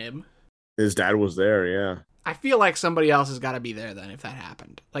kill him? His dad was there, yeah. I feel like somebody else has got to be there then if that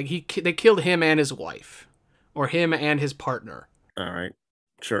happened. Like they killed him and his wife. Or him and his partner. All right,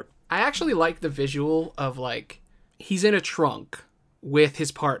 sure. I actually like the visual of like, he's in a trunk with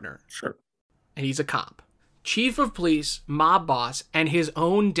his partner. Sure. And he's a cop. Chief of police, mob boss, and his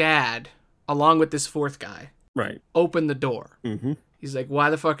own dad, along with this 4th guy, right, open the door. Mm-hmm. He's like, "Why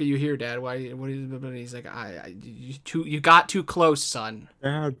the fuck are you here, Dad? Why? What?" He's like, you got too close, son.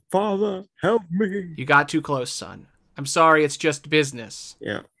 Dad, father, help me. You got too close, son. I'm sorry, it's just business."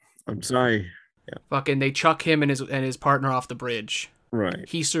 Yeah, I'm sorry. Yeah. Fucking, they chuck him and his partner off the bridge. Right.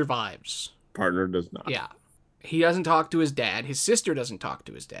 He survives. Partner does not. Yeah. He doesn't talk to his dad. His sister doesn't talk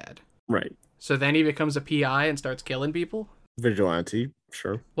to his dad. Right. So then he becomes a PI and starts killing people? Vigilante,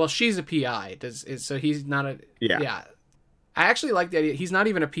 sure. Well, she's a PI. So he's not a... Yeah. I actually like the idea. He's not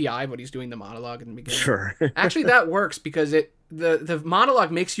even a PI, but he's doing the monologue in the beginning. Sure. Actually, that works because the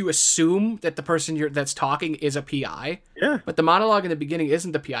monologue makes you assume that the person that's talking is a PI. Yeah. But the monologue in the beginning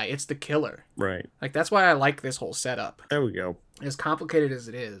isn't the PI, it's the killer. Right. Like, that's why I like this whole setup. There we go. As complicated as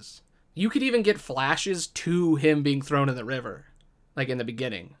it is. You could even get flashes to him being thrown in the river. Like, in the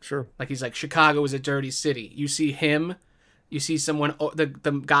beginning. Sure. Like, he's like, Chicago is a dirty city. You see him, you see someone,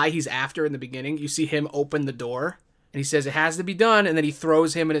 the guy he's after in the beginning, you see him open the door. And he says it has to be done, and then he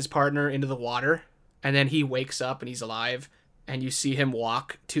throws him and his partner into the water. And then he wakes up and he's alive. And you see him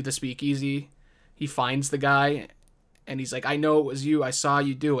walk to the speakeasy. He finds the guy, and he's like, I know it was you. I saw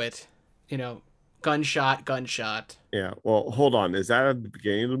you do it. Gunshot. Yeah, well, hold on. Is that at the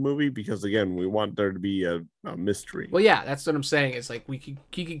beginning of the movie? Because, again, we want there to be a mystery. Well, yeah, that's what I'm saying. It's like he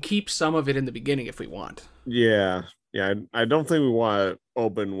can keep some of it in the beginning if we want. Yeah. I don't think we want to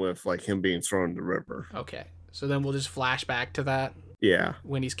open with, like, him being thrown in the river. Okay. So then we'll just flash back to that? Yeah.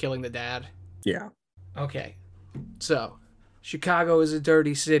 When he's killing the dad? Yeah. Okay. So, Chicago is a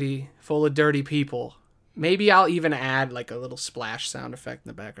dirty city full of dirty people. Maybe I'll even add like a little splash sound effect in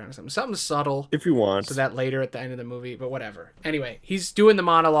the background or something. Something subtle. If you want. So that later at the end of the movie, but whatever. Anyway, he's doing the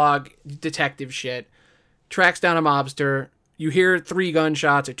monologue, detective shit. Tracks down a mobster. You hear 3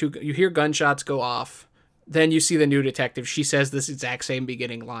 gunshots or 2. You hear gunshots go off. Then you see the new detective. She says this exact same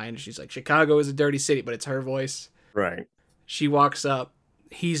beginning line. She's like, Chicago is a dirty city, but it's her voice. Right. She walks up.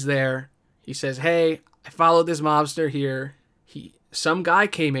 He's there. He says, hey, I followed this mobster here. Some guy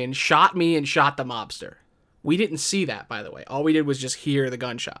came in, shot me, and shot the mobster. We didn't see that, by the way. All we did was just hear the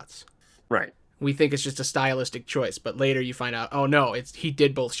gunshots. Right. We think it's just a stylistic choice, but later you find out, oh no, he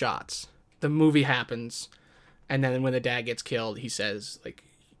did both shots. The movie happens, and then when the dad gets killed, he says, like,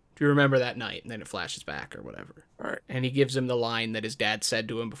 do you remember that night? And then it flashes back or whatever. Right. And he gives him the line that his dad said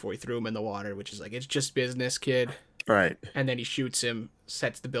to him before he threw him in the water, which is like, it's just business, kid. Right. And then he shoots him,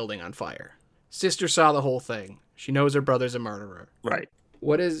 sets the building on fire. Sister saw the whole thing. She knows her brother's a murderer. Right.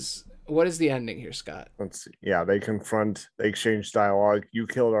 What is the ending here, Scott? Let's see. Yeah, they exchange dialogue. You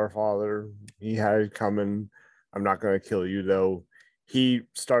killed our father. He had it coming. I'm not going to kill you, though. He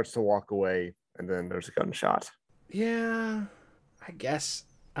starts to walk away, and then there's a gunshot. Yeah, I guess.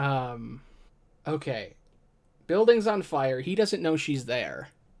 Okay. Building's on fire. He doesn't know she's there.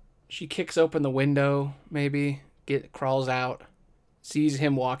 She kicks open the window, maybe. Crawls out. Sees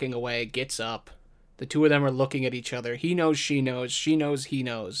him walking away. Gets up. The two of them are looking at each other. He knows, she knows. She knows, he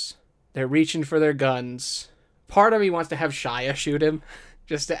knows. They're reaching for their guns. Part of me wants to have Shia shoot him,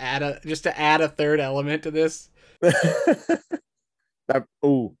 just to add a third element to this. That'd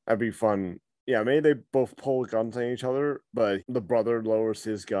be fun. Yeah, maybe they both pull guns on each other, but the brother lowers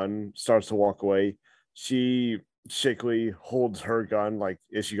his gun, starts to walk away. She shakily holds her gun, like,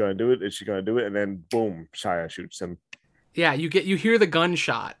 is she gonna do it? Is she gonna do it? And then boom, Shia shoots him. Yeah, you hear the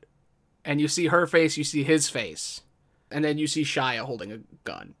gunshot, and you see her face, you see his face, and then you see Shia holding a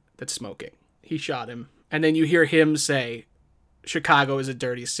gun that's smoking. He shot him, and then you hear him say, "Chicago is a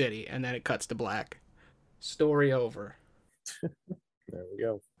dirty city," and then it cuts to black. Story over. There we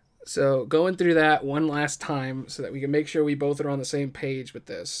go. So going through that one last time so that we can make sure we both are on the same page with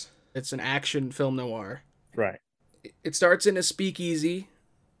this. It's an action film noir. Right. It starts in a speakeasy.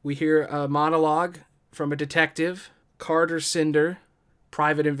 We hear a monologue from a detective, Carter Cinder,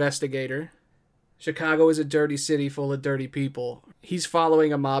 private investigator. Chicago is a dirty city full of dirty people. He's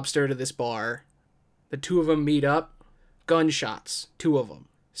following a mobster to this bar. The two of them meet up. Gunshots, two of them.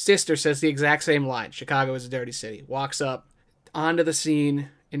 Sister says the exact same line. Chicago is a dirty city. Walks up onto the scene,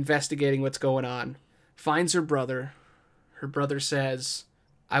 investigating what's going on. Finds her brother. Her brother says,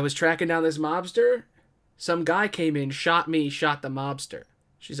 "I was tracking down this mobster. Some guy came in, shot me, shot the mobster."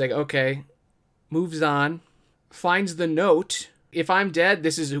 She's like, okay. Moves on. Finds the note. "If I'm dead,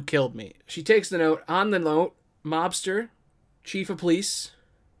 this is who killed me." She takes the note. On the note, mobster, chief of police,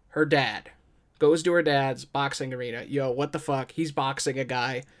 her dad. Goes to her dad's boxing arena. Yo, what the fuck? He's boxing a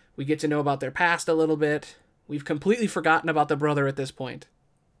guy. We get to know about their past a little bit. We've completely forgotten about the brother at this point.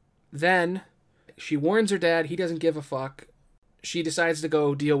 Then, she warns her dad. He doesn't give a fuck. She decides to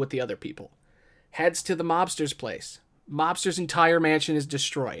go deal with the other people. Heads to the mobster's place. Mobster's entire mansion is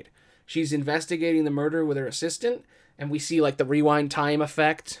destroyed. She's investigating the murder with her assistant, and we see like the rewind time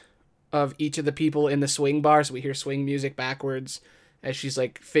effect of each of the people in the swing bar. So we hear swing music backwards as she's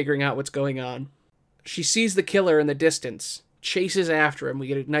like figuring out what's going on. She sees the killer in the distance, chases after him. We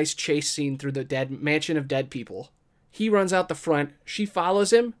get a nice chase scene through the dead mansion of dead people. He runs out the front. She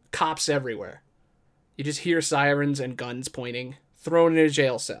follows him. Cops everywhere. You just hear sirens and guns pointing. Thrown in a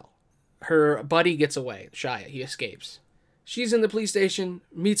jail cell. Her buddy gets away. Shia, he escapes. She's in the police station,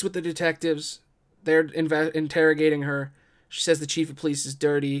 meets with the detectives. They're interrogating her. She says the chief of police is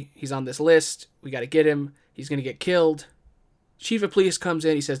dirty. He's on this list. We gotta get him. He's gonna get killed. Chief of police comes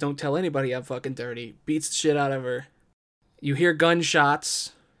in. He says, "Don't tell anybody I'm fucking dirty." Beats the shit out of her. You hear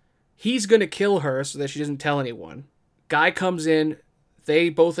gunshots. He's gonna kill her so that she doesn't tell anyone. Guy comes in. They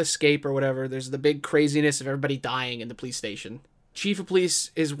both escape or whatever. There's the big craziness of everybody dying in the police station. Chief of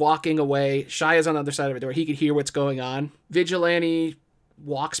police is walking away. Shia's on the other side of the door. He could hear what's going on. Vigilante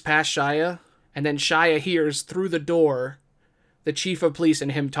walks past Shia, and then Shia hears through the door the chief of police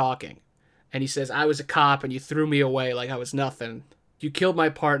and him talking. And he says, "I was a cop and you threw me away like I was nothing. You killed my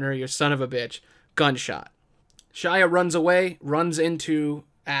partner, you son of a bitch." Gunshot. Shia runs away, runs into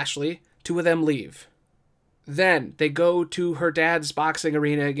Ashley. Two of them leave. Then they go to her dad's boxing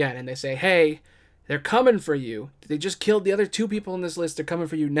arena again, and they say, "Hey, they're coming for you. They just killed the other two people on this list. They're coming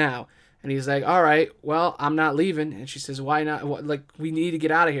for you now." And he's like, "All right, well, I'm not leaving." And she says, "Why not? Like, we need to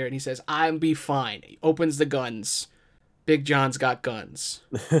get out of here." And he says, "I'll be fine." He opens the guns. Big John's got guns.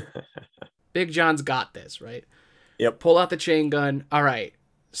 Big John's got this, right? Yep. Pull out the chain gun. All right.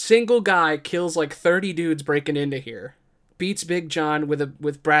 Single guy kills like 30 dudes breaking into here. Beats Big John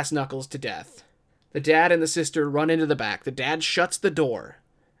with brass knuckles to death. The dad and the sister run into the back. The dad shuts the door.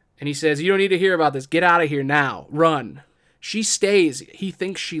 And he says, "You don't need to hear about this. Get out of here now. Run." She stays. He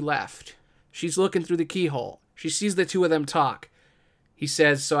thinks she left. She's looking through the keyhole. She sees the two of them talk. He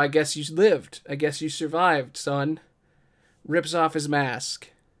says, "So I guess you lived. I guess you survived, son." Rips off his mask.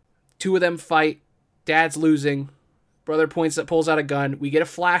 Two of them fight. Dad's losing. Brother pulls out a gun. We get a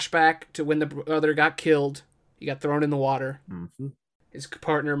flashback to when the brother got killed. He got thrown in the water. Mm-hmm. His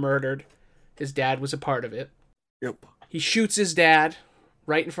partner murdered. His dad was a part of it. Yep. He shoots his dad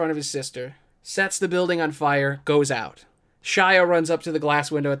right in front of his sister. Sets the building on fire. Goes out. Shia runs up to the glass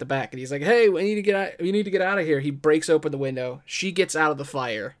window at the back and he's like, "Hey, we need to get out of here." He breaks open the window. She gets out of the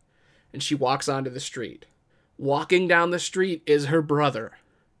fire and she walks onto the street. Walking down the street is her brother.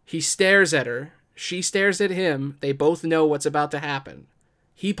 He stares at her. She stares at him. They both know what's about to happen.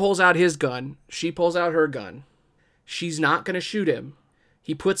 He pulls out his gun. She pulls out her gun. She's not going to shoot him.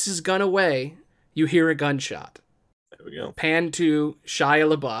 He puts his gun away. You hear a gunshot. There we go. Pan to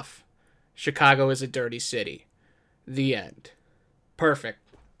Shia LaBeouf. Chicago is a dirty city. The end. Perfect.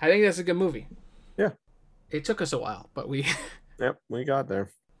 I think that's a good movie. Yeah. It took us a while, but we Yep, we got there.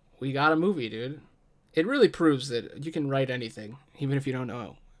 we got a movie, dude. It really proves that you can write anything, even if you don't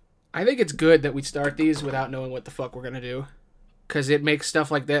know. I think it's good that we start these without knowing what the fuck we're gonna do. Because it makes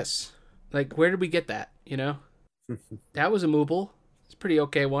stuff like this. Like, where did we get that, you know? That was a mooble. It's a pretty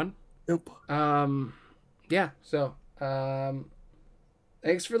okay one. Nope. Yeah, so,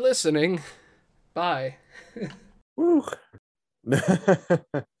 thanks for listening. Bye. Woo.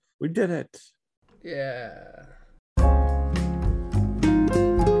 We did it. Yeah.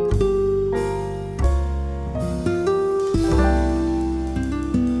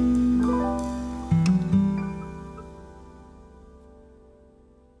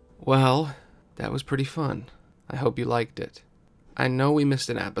 Well, that was pretty fun. I hope you liked it. I know we missed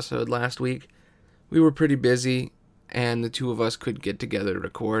an episode last week. We were pretty busy, and the two of us couldn't get together to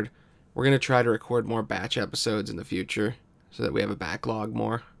record. We're going to try to record more batch episodes in the future, so that we have a backlog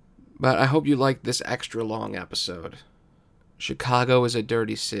more. But I hope you liked this extra long episode. Chicago is a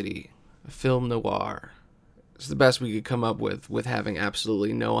Dirty City, a film noir. It's the best we could come up with having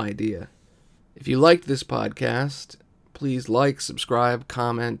absolutely no idea. If you liked this podcast, please like, subscribe,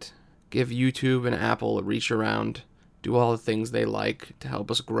 comment, give YouTube and Apple a reach around, do all the things they like to help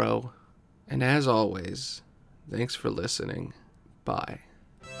us grow. And as always, thanks for listening. Bye.